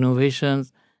scientific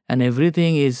innovations and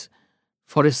everything is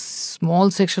for a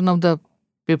small section of the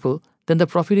people, then the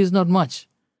profit is not much.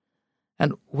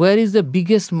 And where is the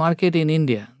biggest market in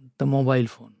India? The mobile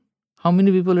phone. How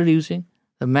many people are using?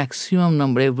 The maximum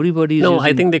number. Everybody is No, using.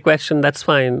 I think the question, that's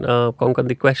fine, Konkan.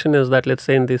 The question is that, let's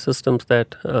say in the systems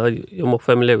that you're more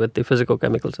familiar with, the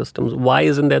physicochemical systems, why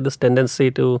isn't there this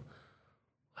tendency to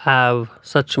have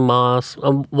such mass?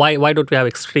 Why don't we have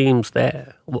extremes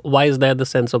there? Why is there the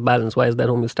sense of balance? Why is there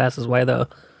homeostasis? Why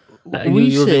you we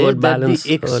use the say word that balance?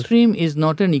 the extreme is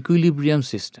not an equilibrium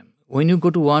system. When you go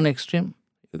to one extreme,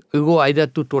 you go either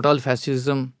to total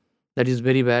fascism, that is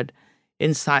very bad.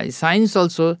 In science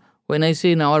also, when I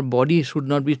say in our body should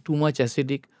not be too much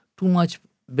acidic, too much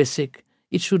basic,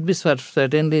 it should be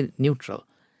certainly neutral.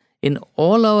 In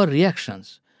all our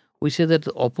reactions, we say that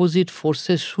the opposite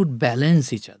forces should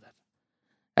balance each other.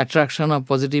 Attraction of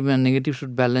positive and negative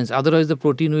should balance. Otherwise, the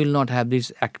protein will not have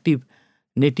this active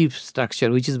native structure,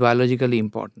 which is biologically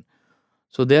important.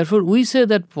 So therefore, we say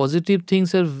that positive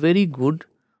things are very good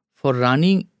for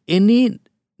running any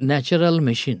natural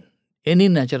machine.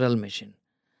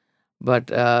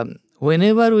 But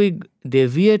whenever we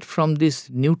deviate from this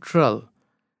neutral,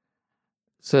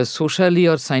 so socially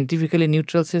or scientifically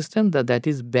neutral system, that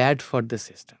is bad for the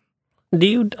system. Do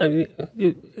you,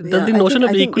 does the notion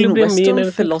of I think equilibrium in mean Western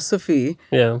anything? philosophy,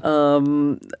 Yeah.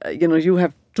 you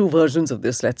have two versions of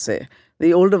this, let's say.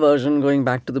 The older version, going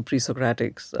back to the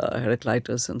pre-Socratics,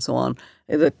 Heraclitus and so on,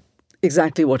 is that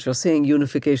exactly what you're saying,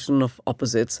 unification of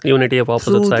opposites. Unity of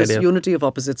opposites Through this idea. unity of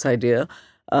opposites idea,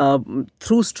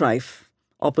 through strife,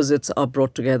 opposites are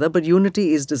brought together, but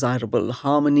unity is desirable.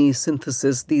 Harmony,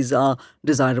 synthesis, these are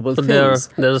desirable So things.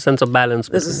 there's a sense of balance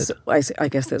between it. I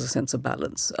guess there's a sense of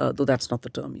balance, though that's not the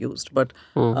term used. But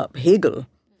Hegel,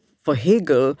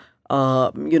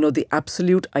 the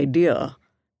absolute idea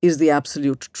is the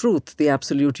absolute truth, the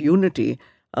absolute unity.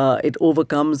 It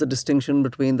overcomes the distinction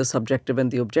between the subjective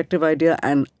and the objective idea,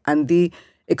 and the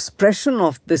expression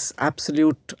of this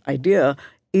absolute idea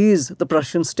is the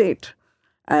Prussian state.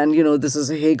 And, this is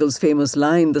Hegel's famous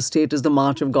line, the state is the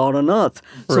march of God on earth.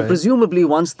 So Right. presumably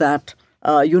once that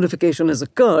unification has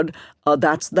occurred,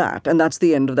 that's that. And that's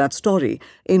the end of that story.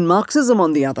 In Marxism,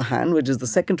 on the other hand, which is the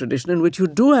second tradition, in which you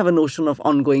do have a notion of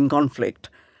ongoing conflict,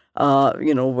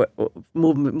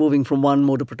 moving from one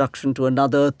mode of production to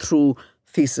another through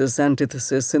thesis,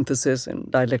 antithesis, synthesis, and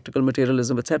dialectical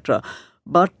materialism, etc.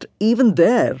 But even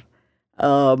there,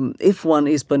 if one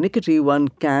is pernickety, one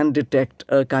can detect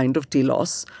a kind of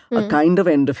telos, a kind of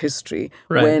end of history,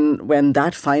 Right. when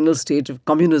that final stage of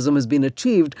communism has been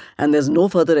achieved and there's no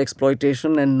further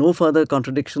exploitation and no further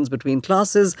contradictions between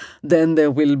classes, then there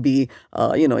will be,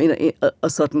 a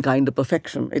certain kind of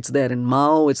perfection. It's there in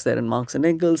Mao, it's there in Marx and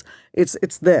Engels,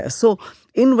 it's there. So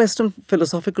in Western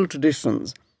philosophical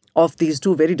traditions of these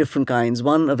two very different kinds,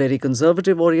 one a very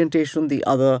conservative orientation, the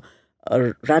other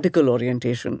a radical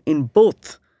orientation, in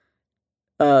both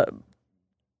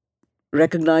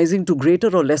recognizing to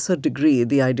greater or lesser degree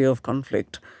the idea of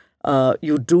conflict,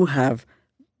 you do have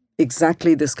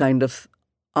exactly this kind of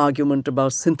argument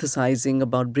about synthesizing,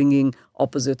 about bringing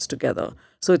opposites together.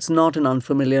 So it's not an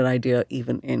unfamiliar idea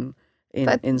even in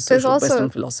There's social also- Western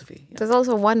philosophy. Yeah. There's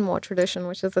also one more tradition,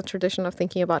 which is the tradition of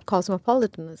thinking about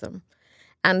cosmopolitanism.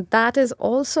 And that is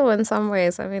also in some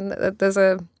ways, I mean, there's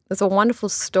a wonderful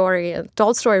story, and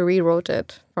Tolstoy rewrote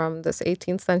it from this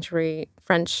 18th century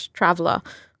French traveler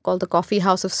called The Coffee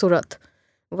House of Surat,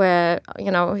 where,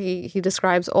 he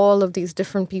describes all of these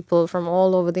different people from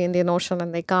all over the Indian Ocean,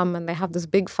 and they come and they have this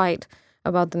big fight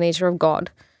about the nature of God.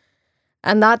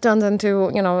 And that turns into,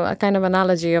 a kind of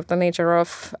analogy of the nature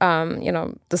of,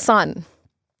 the sun.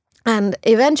 And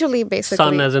eventually, basically...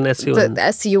 Sun as in S-U-N. The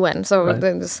S-U-N. So Right.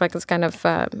 it's like this kind of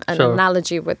an Sure.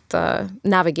 analogy with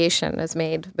navigation is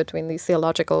made between these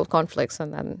theological conflicts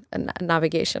and then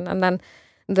navigation. And then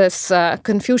this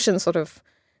Confucian sort of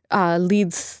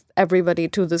leads everybody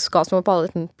to this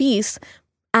cosmopolitan peace.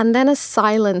 And then a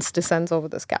silence descends over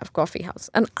this coffee house.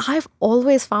 And I've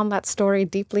always found that story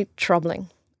deeply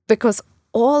troubling, because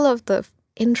all of the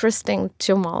interesting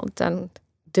tumult and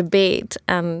debate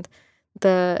and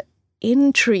the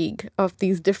intrigue of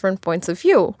these different points of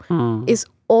view is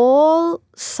all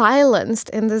silenced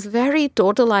in this very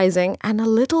totalizing and a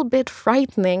little bit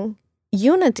frightening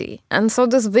unity. And so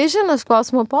this vision of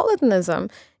cosmopolitanism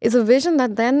is a vision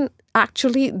that then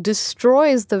actually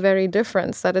destroys the very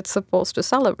difference that it's supposed to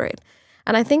celebrate.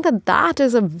 And I think that that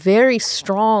is a very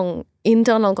strong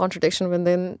internal contradiction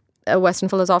within Western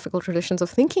philosophical traditions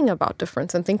of thinking about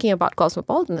difference and thinking about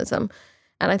cosmopolitanism.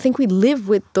 And I think we live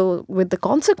with the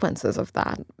consequences of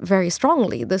that very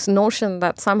strongly. This notion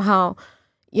that somehow,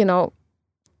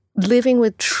 living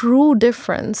with true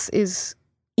difference is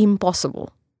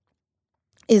impossible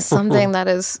is something that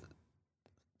is,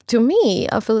 to me,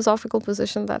 a philosophical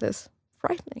position that is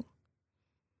frightening.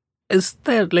 Is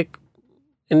there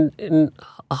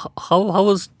how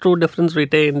is true difference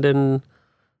retained in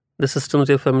the systems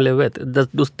you're familiar with?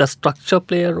 Does structure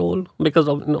play a role? Because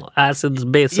of acids,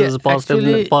 bases,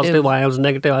 positive ions,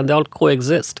 negative, and they all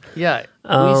coexist. Yeah,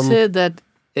 we say that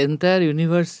entire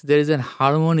universe, there is a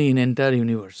harmony in entire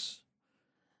universe.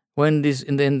 When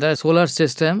in the entire solar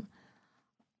system,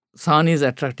 sun is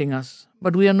attracting us,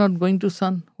 but we are not going to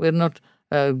sun. We are not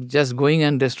just going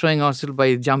and destroying ourselves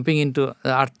by jumping into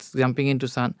Earth, jumping into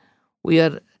sun. We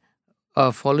are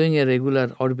following a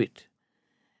regular orbit,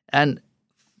 and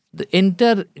the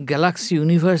entire galaxy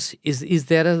universe is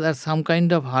there some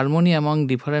kind of harmony among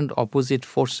different opposite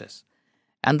forces.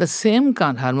 And the same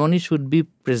kind of harmony should be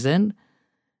present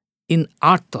in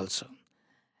Earth also.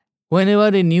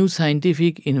 Whenever a new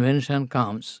scientific invention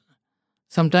comes,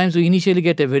 sometimes we initially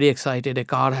get very excited. A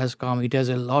car has come, it has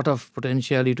a lot of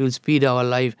potential, it will speed our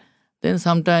life. Then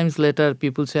sometimes later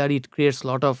people say it creates a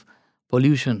lot of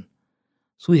pollution.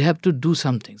 So we have to do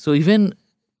something. So even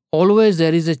always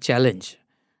there is a challenge.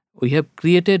 We have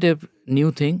created a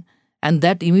new thing, and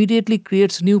that immediately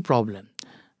creates new problem.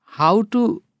 How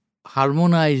to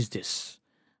harmonize this?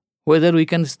 Whether we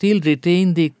can still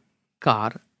retain the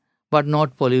car, but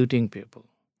not polluting people.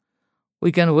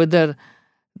 We can we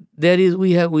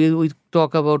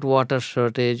talk about water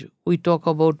shortage. We talk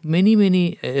about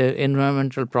many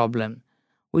environmental problems.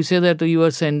 We say that you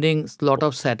are sending a lot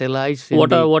of satellites.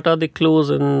 What are the clues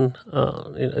in?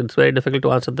 It's very difficult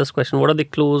to answer this question. What are the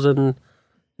clues in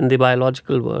the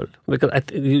biological world? Because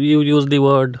you use the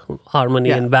word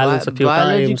harmony and balance a few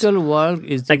times. Biological world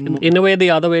is in a way,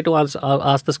 the other way to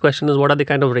ask this question is, what are the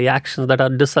kind of reactions that are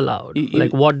disallowed?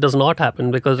 What does not happen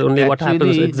because only what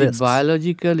happens exists? The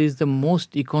biological is the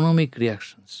most economic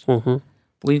reactions. Mm-hmm.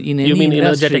 You mean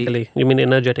energetically? You mean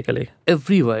energetically?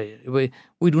 Everywhere.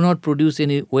 We do not produce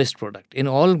any waste product. In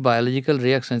all biological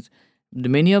reactions,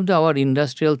 many of our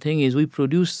industrial thing is we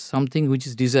produce something which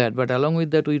is desired, but along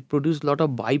with that we produce a lot of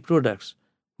byproducts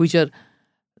which are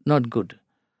not good.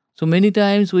 So many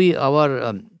times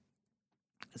our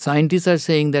scientists are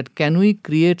saying that can we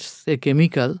create a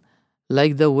chemical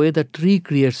like the way the tree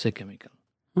creates a chemical?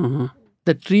 Mm-hmm.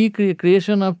 The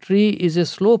creation of tree is a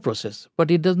slow process,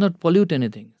 but it does not pollute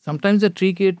anything. Sometimes the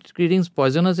tree creating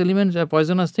poisonous elements or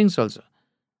poisonous things also,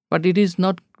 but it is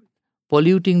not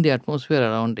polluting the atmosphere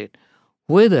around it.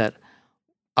 Whether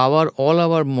all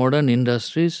our modern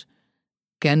industries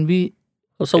can be...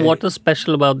 So what is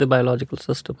special about the biological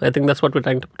system? I think that's what we're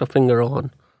trying to put a finger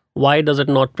on. Why does it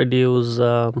not produce...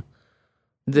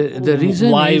 The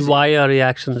reason is... Why are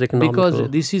reactions economical?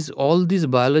 Because all these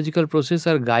biological processes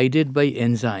are guided by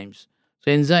enzymes.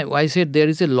 So I said there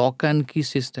is a lock and key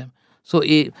system. So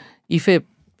if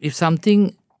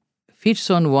something fits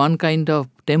on one kind of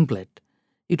template,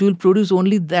 it will produce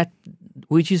only that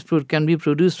which can be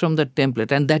produced from that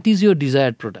template, and that is your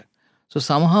desired product. So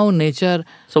somehow nature...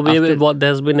 So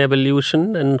there's been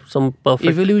evolution and some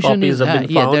perfect copies have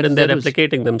been found and they're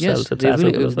replicating themselves.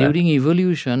 Yes, during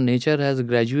evolution, nature has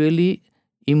gradually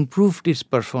improved its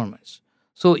performance.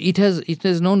 So it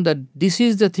has known that this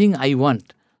is the thing I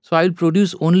want. So I will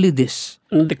produce only this.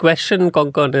 And the question,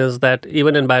 Konkan, is that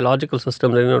even in biological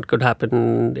systems, it could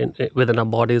happen within our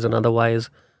bodies and otherwise,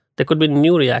 there could be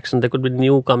new reactions. There could be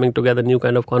new coming together, new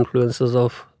kind of confluences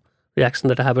of reaction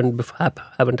that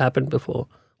haven't happened before.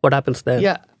 What happens then?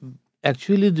 Yeah,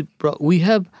 actually, we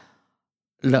have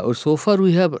so far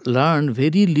we have learned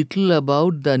very little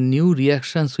about the new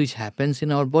reactions which happens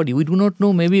in our body. We do not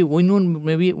know. Maybe we know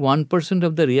maybe 1%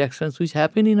 of the reactions which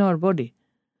happen in our body.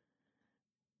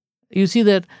 You see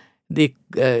that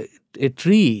a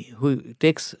tree who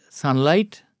takes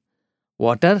sunlight,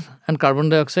 water, and carbon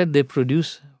dioxide, they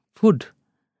produce food.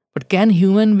 But can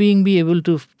human being be able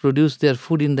to produce their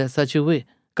food in such a way?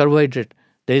 Carbohydrate.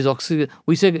 There is oxygen.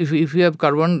 We say if you have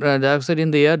carbon dioxide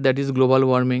in the air, that is global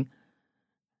warming.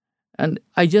 And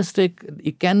I just take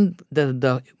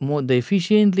the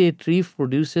efficiently a tree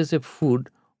produces a food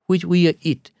which we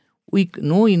eat.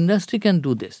 No industry can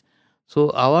do this. So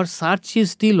our search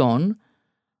is still on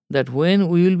that when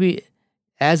we will be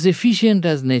as efficient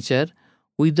as nature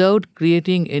without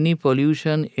creating any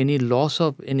pollution, any loss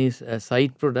of any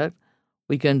side product,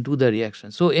 we can do the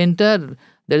reaction. So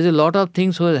there is a lot of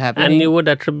things who are happening. And you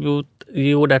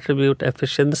would attribute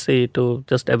efficiency to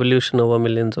just evolution over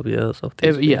millions of years of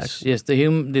things.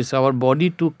 Yes. Our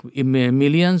body took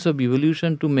millions of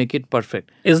evolution to make it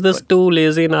perfect. Is this too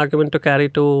lazy an argument to carry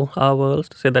to our world?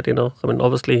 To say that,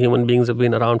 obviously human beings have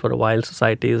been around for a while.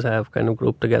 Societies have kind of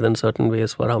grouped together in certain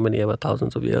ways for how many ever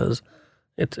thousands of years.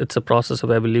 It's a process of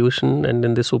evolution, and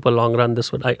in the super long run,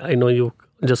 I know you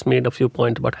just made a few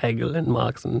points about Hegel and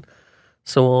Marx and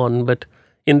so on, but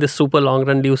in this super long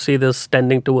run, do you see this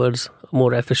tending towards a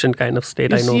more efficient kind of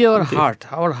state? See our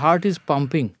heart is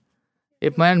pumping.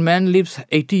 If man lives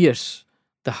 80 years,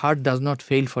 the heart does not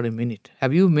fail for a minute.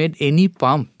 Have you made any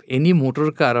pump, any motor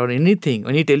car or anything,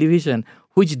 any television,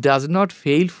 which does not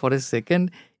fail for a second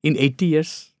in 80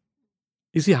 years?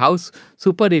 You see how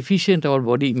super efficient our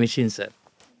body machines are.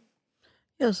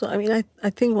 Yeah, so I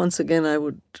think once again I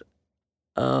would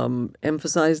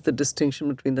emphasize the distinction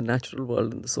between the natural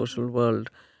world and the social world.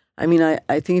 I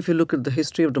think if you look at the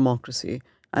history of democracy,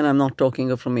 and I'm not talking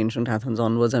of from ancient Athens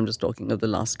onwards, I'm just talking of the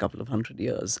last couple of 100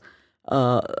 years,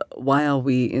 why are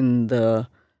we in the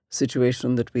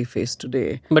situation that we face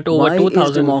today? But over why 2000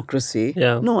 is democracy?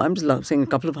 Yeah. No, I'm just saying a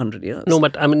couple of 100 years. No,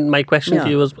 but my question to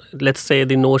you was, let's say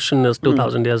the notion is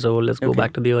 2000 years old, let's go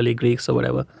back to the early Greeks or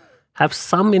whatever. Have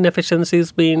some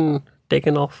inefficiencies been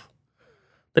taken off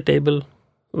the table?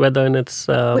 Whether in its...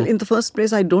 well, in the first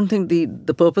place, I don't think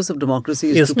the purpose of democracy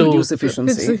is to produce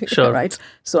efficiency. Sure. Right?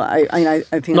 So I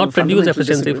think... Not produce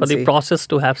efficiency, for the process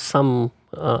to have some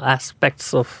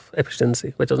aspects of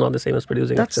efficiency, which is not the same as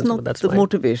producing efficiency. That's not the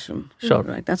motivation. Sure.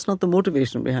 Right? That's not the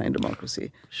motivation behind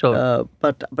democracy. Sure.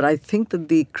 But I think that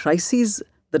the crises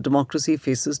that democracy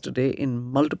faces today in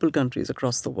multiple countries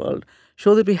across the world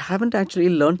show that we haven't actually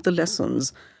learnt the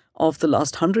lessons of the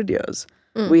last 100 years.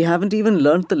 We haven't even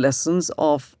learnt the lessons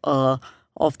of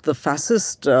the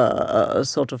fascist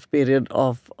sort of period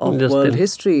of world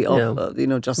history of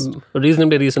just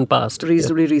reasonably recent past.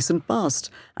 Recent past,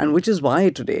 and which is why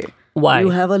today you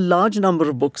have a large number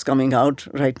of books coming out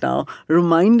right now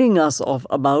reminding us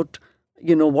about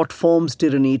what forms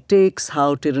tyranny takes,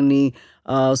 how tyranny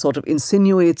sort of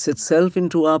insinuates itself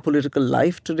into our political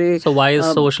life today. So why is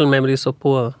social memory so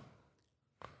poor?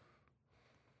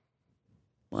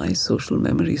 Why is social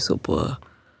memory so poor?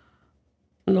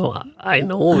 No, I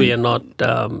know we are not...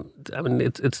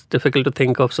 it's difficult to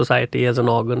think of society as an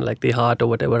organ like the heart or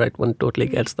whatever, right? One totally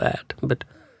gets that. But...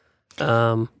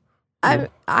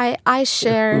 I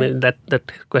share...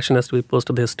 That question has to be posed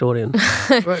to the historian.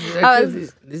 But actually,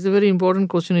 this is a very important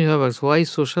question you have asked. Why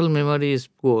social memory is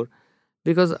poor?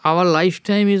 Because our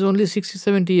lifetime is only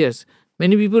 60-70 years.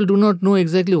 Many people do not know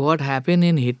exactly what happened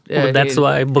in that's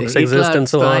why books exist and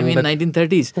so on. In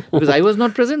 1930s, because I was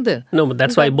not present there. No, but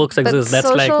that's why books exist.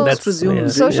 That's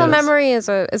presumed. Social memory is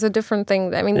a different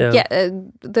thing. I mean,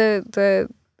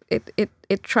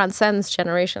 it transcends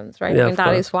generations, right? Yeah,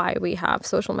 that is why we have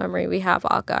social memory, we have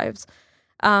archives,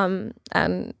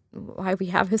 and why we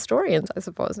have historians, I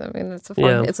suppose. I mean,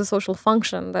 it's a social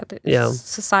function that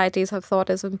societies have thought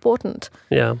is important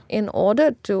in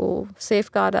order to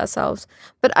safeguard ourselves.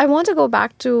 But I want to go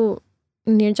back to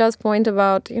Neerja's point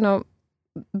about,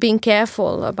 being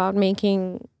careful about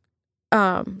making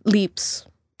leaps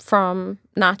from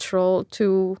natural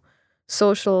to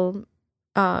social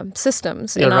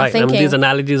systems in our thinking. These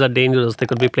analogies are dangerous. They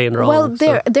could be plain wrong. Well,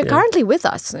 they're currently with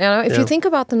us. If you think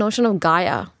about the notion of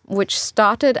Gaia, which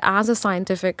started as a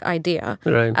scientific idea,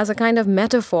 as a kind of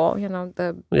metaphor,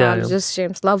 the biologist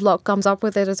James Lovelock comes up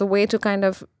with it as a way to kind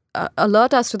of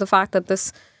alert us to the fact that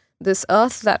this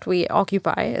earth that we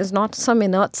occupy is not some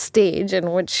inert stage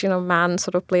in which man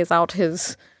sort of plays out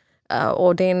his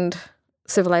ordained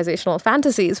civilizational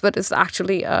fantasies, but it's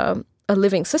actually a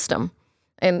living system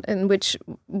in which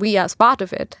we, as part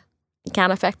of it,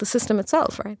 can affect the system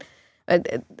itself, right?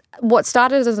 What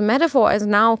started as a metaphor has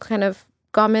now kind of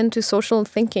come into social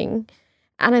thinking,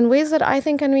 and in ways that I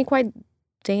think can be quite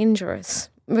dangerous.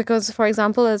 Because, for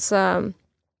example, as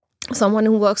someone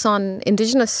who works on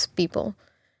indigenous people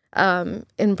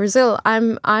in Brazil,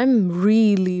 I'm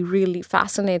really, really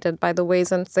fascinated by the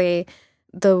ways and say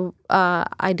the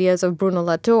ideas of Bruno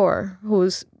Latour,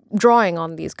 who's drawing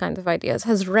on these kinds of ideas,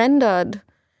 has rendered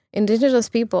indigenous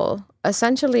people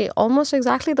essentially almost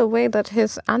exactly the way that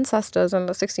his ancestors in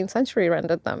the 16th century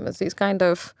rendered them, as these kind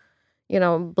of,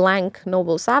 blank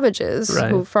noble savages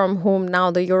from whom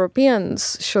now the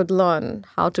Europeans should learn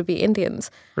how to be Indians,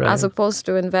 as opposed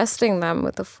to investing them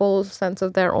with a full sense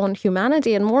of their own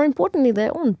humanity and, more importantly,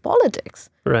 their own politics.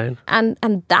 Right.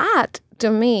 And that,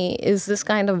 to me, is this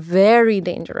kind of very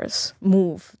dangerous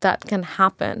move that can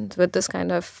happen with this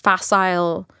kind of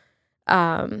facile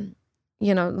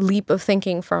leap of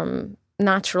thinking from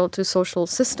natural to social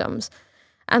systems.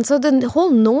 And so the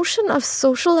whole notion of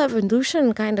social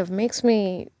evolution kind of makes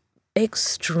me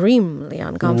extremely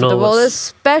uncomfortable,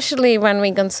 especially when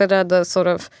we consider the sort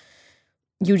of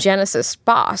eugenicist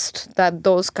past that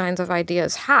those kinds of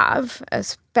ideas have,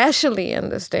 especially in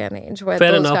this day and age where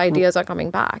ideas are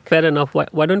coming back. Fair enough.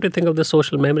 Why don't you think of the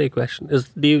social memory question?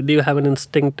 Do you have an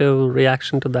instinctive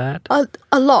reaction to that?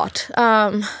 A lot.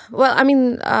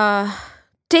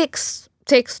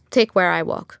 Take where I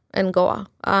work in Goa.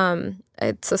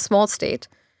 It's a small state.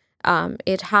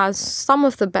 It has some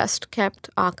of the best kept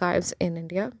archives in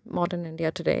India, modern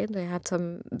India today. They had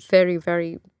some very,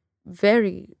 very,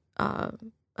 very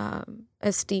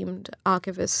esteemed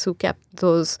archivists who kept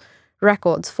those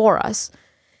records for us.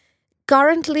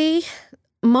 Currently,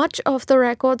 much of the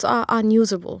records are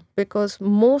unusable because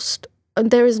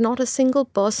there is not a single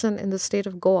person in the state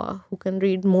of Goa who can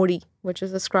read Modi, which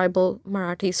is a scribal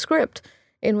Marathi script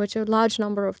in which a large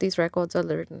number of these records are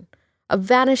written. A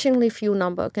vanishingly few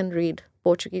number can read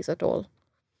Portuguese at all.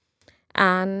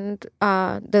 And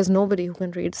there's nobody who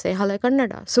can read, say, Hale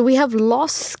Kannada. So we have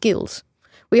lost skills.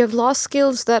 We have lost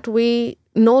skills that we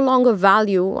no longer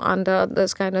value under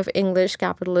this kind of English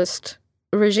capitalist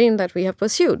regime that we have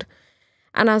pursued.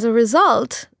 And as a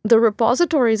result, the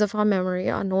repositories of our memory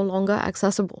are no longer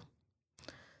accessible.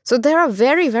 So there are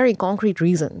very, very concrete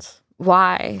reasons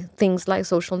why things like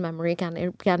social memory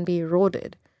can be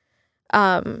eroded.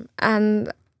 And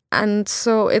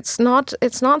so it's not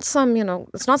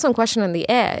some question in the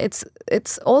air.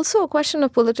 It's also a question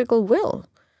of political will.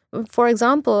 For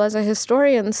example, as a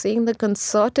historian, seeing the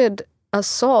concerted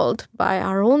assault by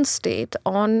our own state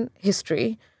on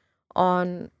history,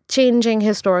 on changing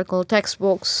historical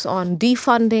textbooks, on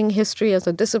defunding history as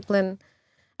a discipline.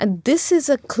 And this is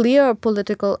a clear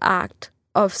political act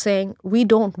of saying we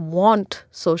don't want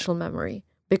social memory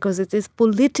because it is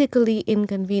politically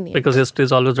inconvenient. Because history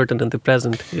is always written in the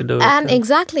present.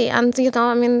 Exactly. And,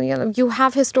 you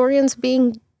have historians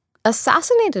being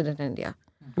assassinated in India.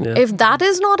 Yeah. If that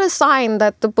is not a sign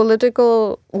that the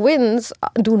political winds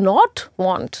do not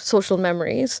want social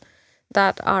memories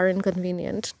that are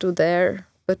inconvenient to their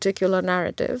particular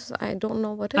narratives, I don't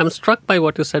know what it is. I'm struck by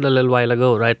what you said a little while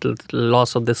ago, right? The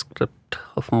loss of the script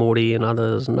of Modi and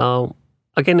others. Now,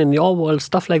 again, in your world,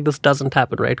 stuff like this doesn't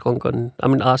happen, right, Konkan? I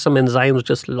mean, are some enzymes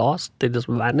just lost? They just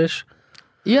vanish?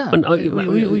 Yeah.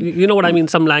 You know what I mean?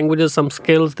 Some languages, some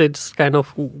skills, they just kind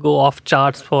of go off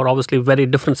charts for obviously very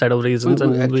different set of reasons.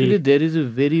 There is a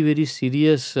very, very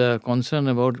serious concern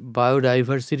about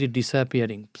biodiversity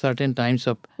disappearing. Certain types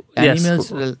of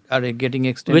animals are getting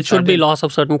extinct. Which would be loss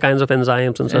of certain kinds of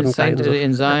enzymes and certain kinds of...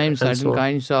 Enzymes, certain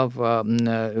kinds of...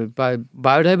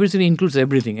 biodiversity includes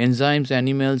everything. Enzymes,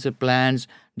 animals, plants,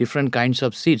 different kinds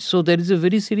of seeds. So there is a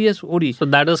very serious worry. So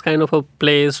that is kind of a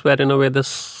place where, in a way, this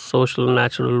social,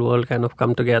 natural world kind of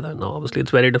come together. Now, obviously,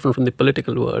 it's very different from the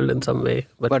political world in some way.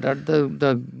 But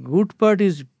the good part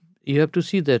is you have to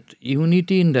see that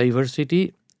unity in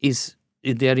diversity is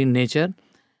there in nature.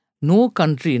 No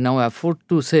country now afford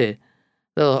to say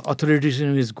the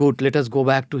authoritarianism is good. Let us go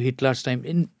back to Hitler's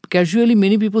time. Casually,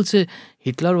 many people say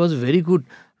Hitler was a very good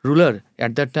ruler.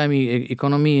 At that time,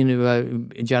 economy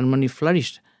in Germany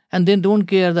flourished. And they don't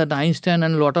care that Einstein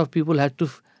and a lot of people had to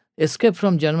escape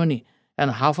from Germany. And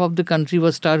half of the country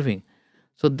was starving.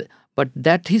 So, but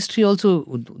that history also,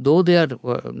 though they are,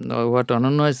 what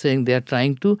Ananya is saying, they are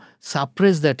trying to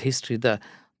suppress that history, the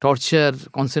torture,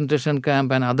 concentration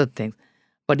camp and other things.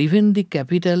 But even the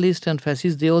capitalists and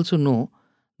fascists, they also know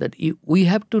that we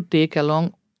have to take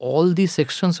along all these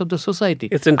sections of the society.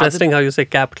 It's interesting how you say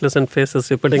capitalist and fascist.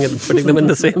 You're putting them in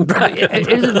the same bracket.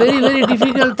 It is a very, very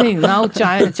difficult thing. Now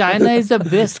China is the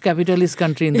best capitalist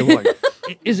country in the world.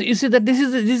 You see that this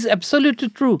is absolutely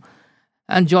true.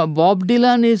 And Bob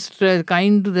Dylan is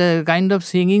kind of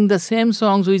singing the same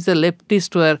songs which the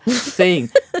leftists were saying,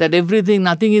 that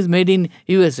nothing is made in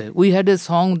USA. We had a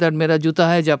song that Mera Juta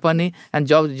Hai Japani, and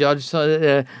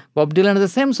Bob Dylan has the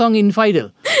same song,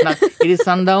 Infidel. Now, it is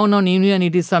sundown on Union,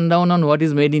 it is sundown on what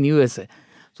is made in USA.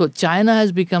 So China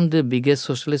has become the biggest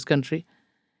socialist country.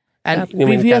 And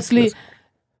previously,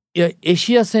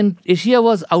 Asia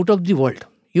was out of the world.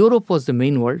 Europe was the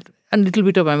main world. And little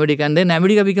bit of America, and then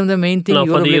America became the main thing. No,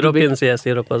 for the Europeans, yes,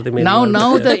 Europe was the main.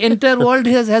 Now the entire world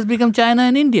has become China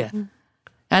and India,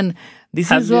 and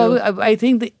this is how I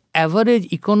think the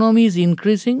average economy is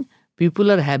increasing.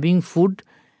 People are having food,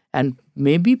 and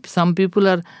maybe some people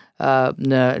are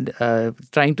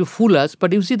trying to fool us.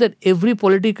 But you see that every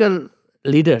political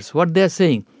leaders, what they are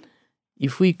saying,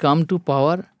 if we come to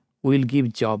power, we will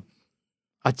give job.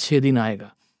 Achhe din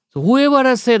aayega. So whoever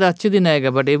has said Achhe Din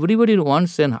Aayega, but everybody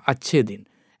wants an Achhe Din.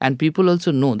 And people also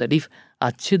know that if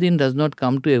Achhe Din does not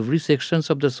come to every sections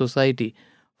of the society,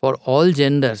 for all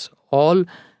genders, all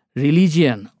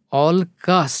religion, all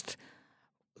caste,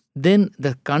 then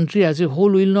the country as a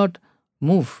whole will not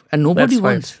move. And nobody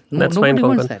wants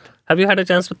that. Have you had a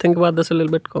chance to think about this a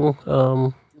little bit,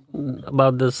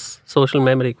 about this social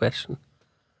memory question?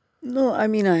 No, I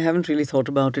mean, I haven't really thought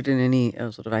about it in any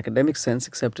sort of academic sense,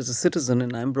 except as a citizen,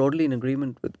 and I'm broadly in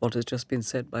agreement with what has just been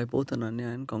said by both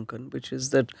Ananya and Konkan, which is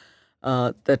that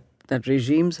that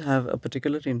regimes have a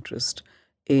particular interest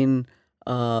in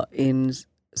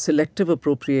selective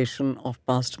appropriation of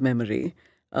past memory,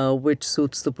 which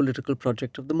suits the political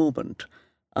project of the moment.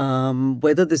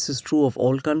 Whether this is true of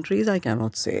all countries, I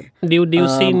cannot say. Do you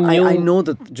see new... I know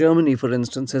that Germany, for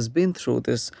instance, has been through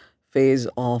this phase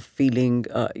of feeling,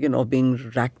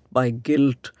 being racked by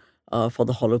guilt for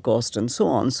the Holocaust and so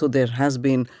on. So there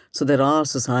are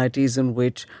societies in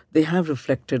which they have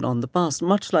reflected on the past,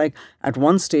 much like at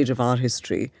one stage of our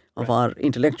history, of our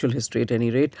intellectual history at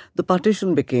any rate, the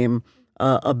partition became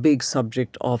a big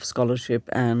subject of scholarship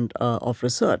and of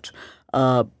research.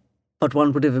 But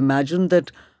one would have imagined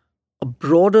that a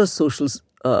broader social,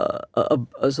 a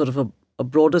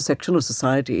broader section of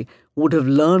society would have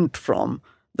learned from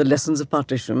the lessons of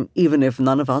partition, even if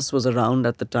none of us was around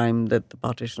at the time that the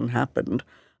partition happened.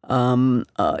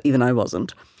 Even I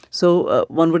wasn't. So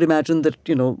one would imagine that,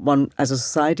 as a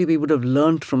society, we would have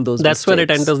learned from those That's mistakes. where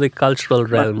it enters the cultural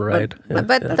realm, right?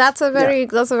 But that's a very,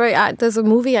 there's a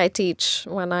movie I teach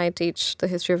when I teach the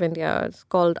history of India. It's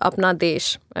called Apna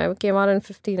Desh. It came out in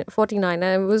 1949,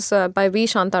 and it was by V.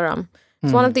 Shantaram.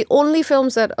 It's one of the only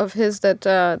films of his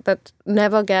that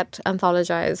never get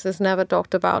anthologized, is never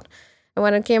talked about. And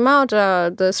when it came out,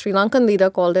 the Sri Lankan leader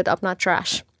called it Apna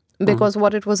Trash, because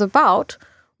what it was about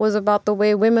the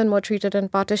way women were treated in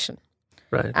partition.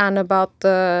 Right. And about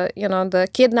the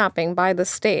kidnapping by the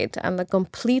state and the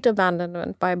complete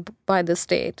abandonment by the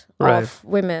state of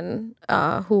women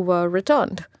who were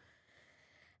returned.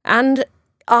 And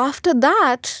after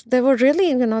that, there were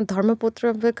really,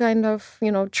 Dharmaputra kind of,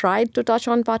 tried to touch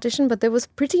on partition, but there was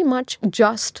pretty much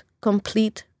just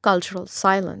complete cultural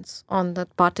silence on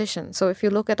that partition. So if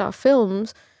you look at our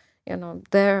films,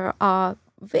 there are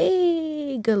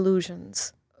vague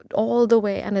allusions all the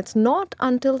way. And it's not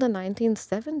until the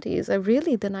 1970s, or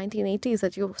really the 1980s,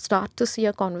 that you start to see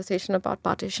a conversation about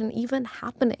partition even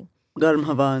happening. Garm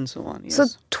Hawa and so on, yes. So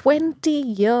 20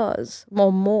 years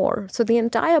or more. So the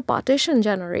entire partition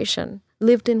generation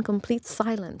lived in complete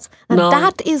silence. And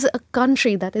that is a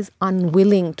country that is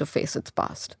unwilling to face its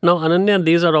past. Now, Ananya,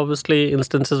 these are obviously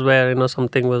instances where,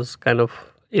 something was kind of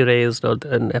erased, or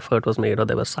an effort was made, or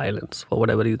there was silence for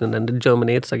whatever reason, and it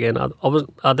germinates again.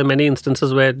 Are there many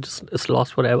instances where it's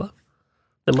lost forever?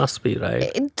 There must be, right?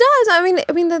 It does. I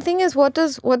mean, the thing is, what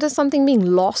does something being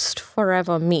lost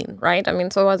forever mean, right? I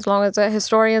mean, so as long as they're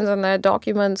historians and they're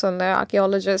documents and they're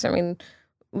archaeologists,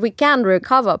 we can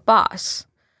recover past.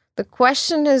 The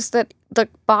question is that the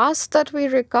past that we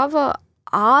recover,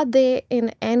 are they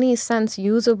in any sense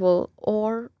usable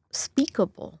or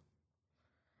speakable?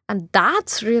 And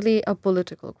that's really a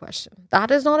political question.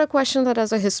 That is not a question that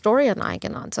as a historian I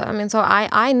can answer. So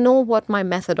I know what my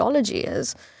methodology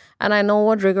is, and I know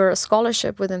what rigorous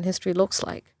scholarship within history looks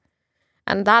like.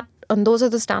 And those are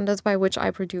the standards by which I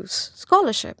produce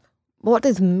scholarship. What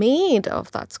is made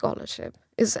of that scholarship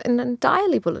is an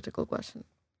entirely political question.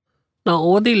 Now,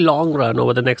 over the long run,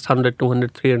 over the next 100,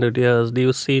 200, 300 years, do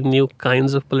you see new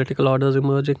kinds of political orders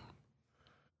emerging?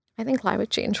 I think climate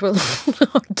change will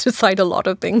decide a lot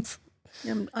of things.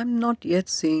 I'm not yet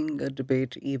seeing a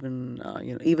debate, even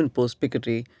even post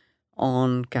Piketty,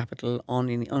 on capital,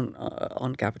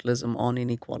 on capitalism, on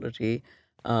inequality,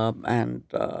 and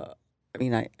I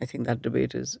mean, I think that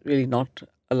debate is really not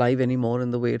alive anymore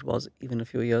in the way it was even a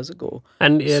few years ago.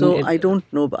 And So I don't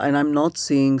know, and I'm not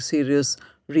seeing serious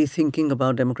rethinking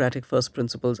about democratic first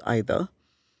principles either.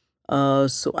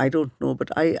 So I don't know, but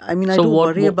I mean, I so do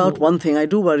what worry about one thing. I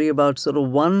do worry about sort of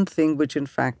one thing, which in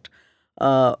fact,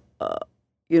 uh, uh,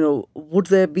 would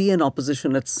there be an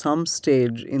opposition at some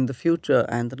stage in the future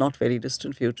and the not very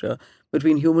distant future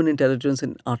between human intelligence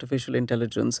and artificial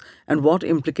intelligence, and what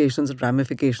implications and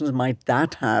ramifications might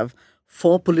that have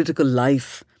for political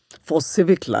life, for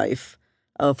civic life,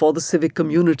 for the civic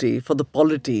community, for the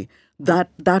polity? That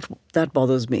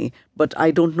bothers me, but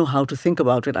I don't know how to think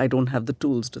about it. I don't have the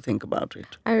tools to think about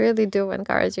it. I really do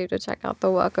encourage you to check out the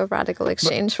work of Radical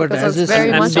Exchange But because as it's a very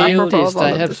much apropos scientist, of all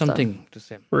I of have this stuff. something to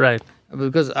say. right?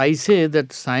 Because I say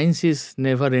that science is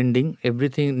never ending.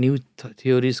 Everything, new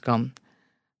theories come.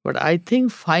 But I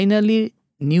think finally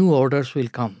new orders will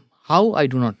come. How, I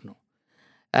do not know.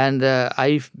 And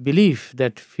I believe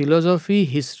that philosophy,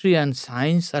 history, and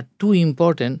science are too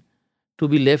important to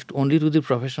be left only to the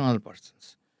professional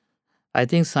persons. I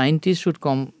think scientists should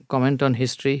comment on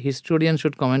history, historians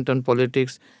should comment on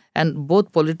politics, and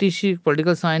both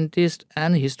political scientists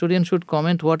and historians should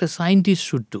comment what a scientist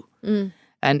should do.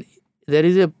 And there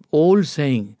is a old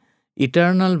saying,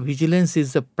 eternal vigilance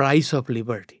is the price of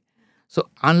liberty. So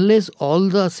unless all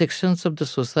the sections of the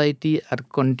society are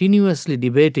continuously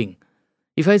debating,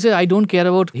 if I say I don't care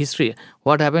about history,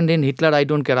 what happened in Hitler, I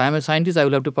don't care. I am a scientist, I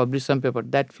will have to publish some paper.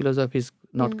 That philosophy is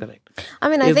not correct. I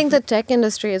mean, I If- think the tech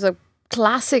industry is a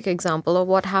classic example of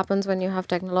what happens when you have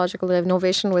technological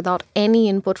innovation without any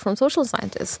input from social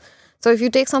scientists. So if you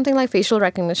take something like facial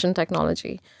recognition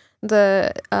technology,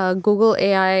 the Google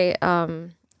AI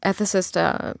ethicist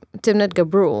Timnit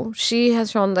Gebru, she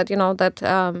has shown that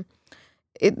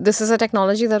this is a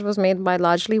technology that was made by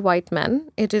largely white men.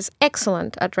 It is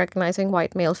excellent at recognizing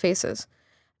white male faces.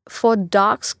 For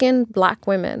dark-skinned black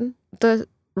women, the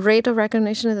rate of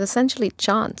recognition is essentially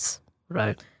chance.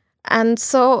 Right. And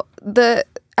so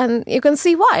and you can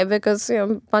see why, because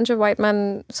a bunch of white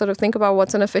men sort of think about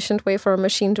what's an efficient way for a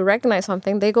machine to recognize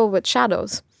something. They go with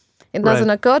shadows. It doesn't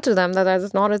Right. occur to them that that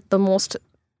is not the most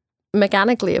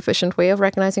mechanically efficient way of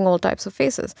recognizing all types of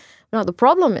faces. Now, the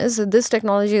problem is that this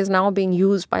technology is now being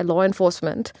used by law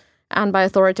enforcement and by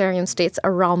authoritarian states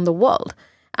around the world.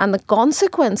 And the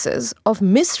consequences of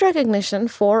misrecognition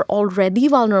for already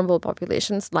vulnerable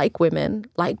populations like women,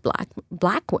 like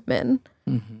black women,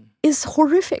 is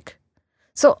horrific.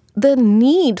 So the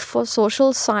need for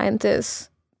social scientists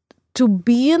to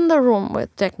be in the room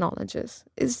with technologists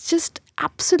is just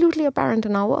absolutely apparent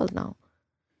in our world now.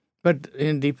 But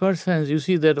in deeper sense, you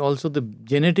see that also the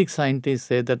genetic scientists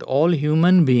say that all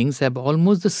human beings have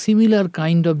almost a similar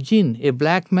kind of gene. A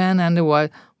black man and a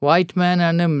white man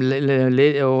and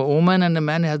a woman and a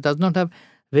man does not have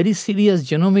very serious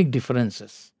genomic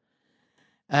differences.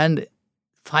 And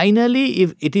finally,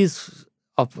 if it is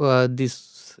of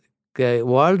this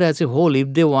world as a whole,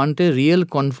 if they want a real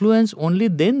confluence, only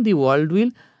then the world will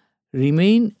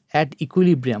remain at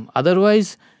equilibrium.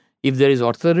 Otherwise, if there is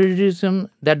authoritarianism,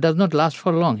 that does not last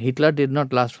for long. Hitler did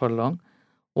not last for long.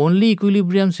 Only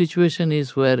equilibrium situation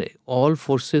is where all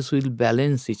forces will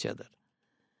balance each other.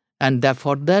 And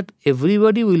for that,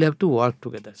 everybody will have to work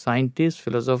together. Scientists,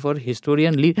 philosopher,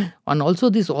 historian, and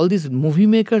also all these movie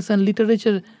makers and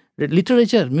literature,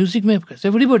 music makers,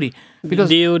 everybody. Because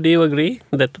do you agree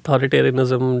that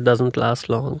authoritarianism doesn't last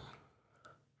long?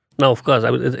 Now, of course,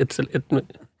 I mean, it's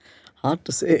Hard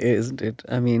to say, isn't it?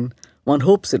 I mean, one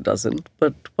hopes it doesn't,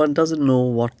 but one doesn't know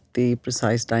what the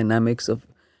precise dynamics of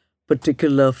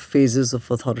particular phases of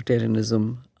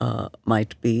authoritarianism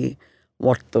might be,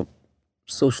 what the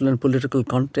social and political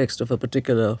context of a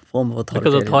particular form of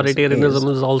because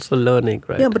authoritarianism is also learning,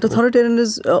 right? Yeah, but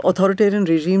authoritarian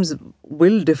regimes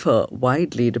will differ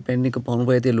widely depending upon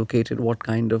where they're located, what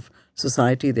kind of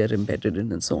society they're embedded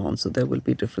in, and so on. So there will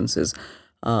be differences.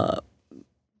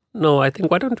 No, I think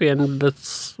why don't we end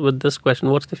this with this question?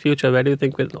 What's the future? Where do you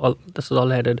think this is all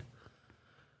headed?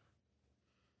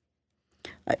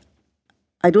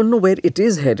 I don't know where it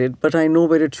is headed, but I know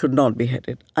where it should not be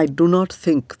headed. I do not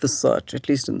think the search, at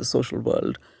least in the social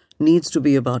world, needs to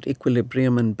be about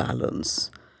equilibrium and balance.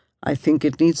 I think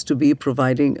it needs to be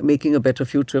making a better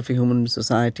future for human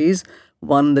societies,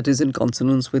 one that is in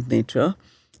consonance with nature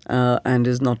and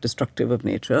is not destructive of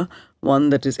nature, one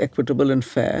that is equitable and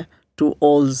fair to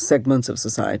all segments of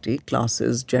society,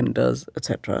 classes, genders,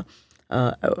 etc.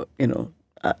 I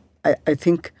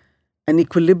think an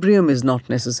equilibrium is not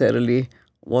necessarily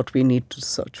what we need to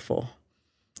search for.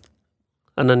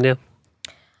 Ananya?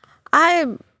 I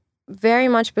very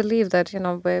much believe that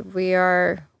we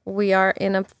are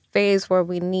in a phase where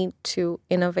we need to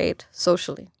innovate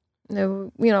socially.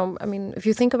 If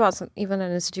you think about even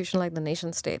an institution like the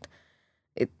nation state,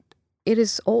 it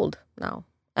is old now,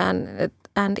 and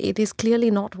it is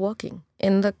clearly not working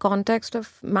in the context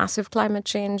of massive climate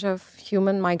change, of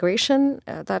human migration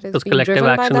that is being driven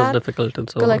by that. Collective action is difficult, and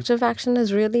so collective action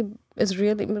is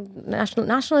really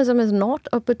nationalism is not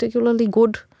a particularly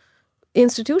good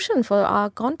institution for our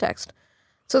context.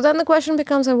 So then the question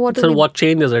becomes, what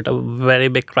changes it? A very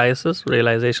big crisis,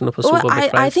 realization of a super big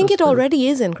crisis? I think it already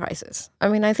is in crisis.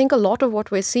 I think a lot of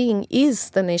what we're seeing is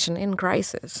the nation in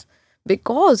crisis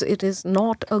because it is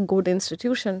not a good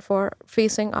institution for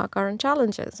facing our current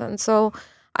challenges. And so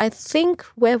I think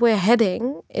where we're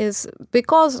heading is,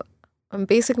 because I'm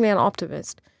basically an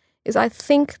optimist, is I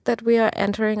think that we are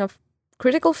entering a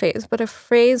critical phase, but a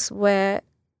phase where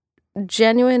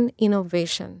genuine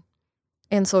innovation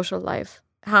in social life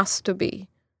has to be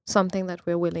something that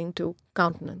we're willing to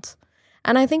countenance.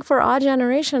 And I think for our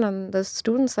generation and the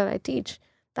students that I teach,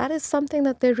 that is something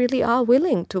that they really are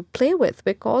willing to play with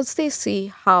because they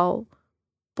see how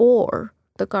poor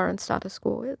the current status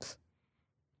quo is.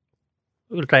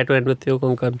 We'll try to end with you,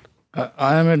 Konkan.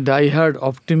 I am a diehard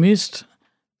optimist.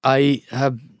 I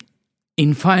have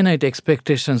infinite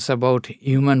expectations about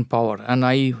human power, and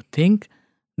I think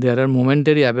there are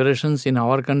momentary aberrations in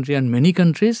our country and many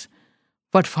countries,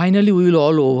 but finally we will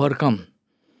all overcome.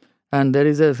 And there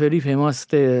is a very famous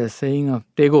saying of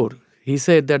Tagore. He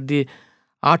said that the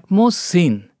utmost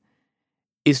sin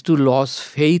is to lose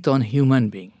faith on human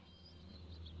being.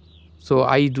 So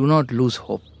I do not lose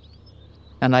hope.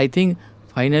 And I think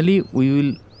finally we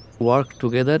will work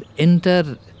together,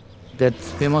 enter that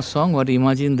famous song, what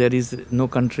imagine there is no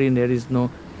country, there is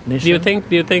no nation. Do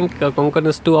you think Konkan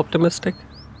is too optimistic,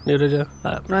 Neeraja?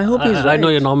 I hope he's right. I know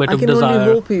your normative desire. I can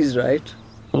only hope he's right.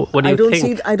 What do you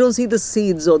think? I don't see the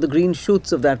seeds or the green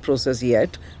shoots of that process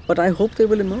yet, but I hope they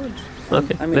will emerge.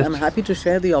 Okay. I'm happy to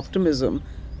share the optimism.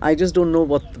 I just don't know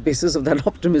what the basis of that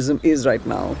optimism is right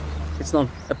now. It's not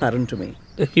apparent to me.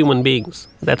 The human beings,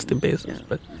 that's the basis.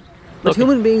 Yeah. But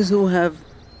human beings who have,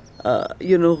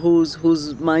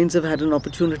 whose minds have had an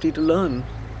opportunity to learn,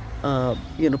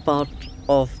 part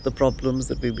of the problems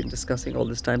that we've been discussing all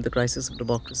this time, the crisis of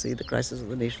democracy, the crisis of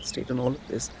the nation state, and all of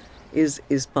this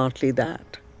is partly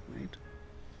that, right?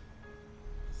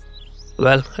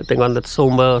 Well, I think on that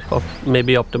somber or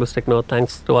maybe optimistic note,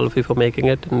 thanks to all of you for making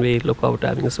it, and we look forward to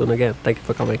having you soon again. Thank you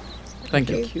for coming. Thank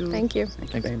you. Thank you. Thank you.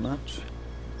 Thank you very much.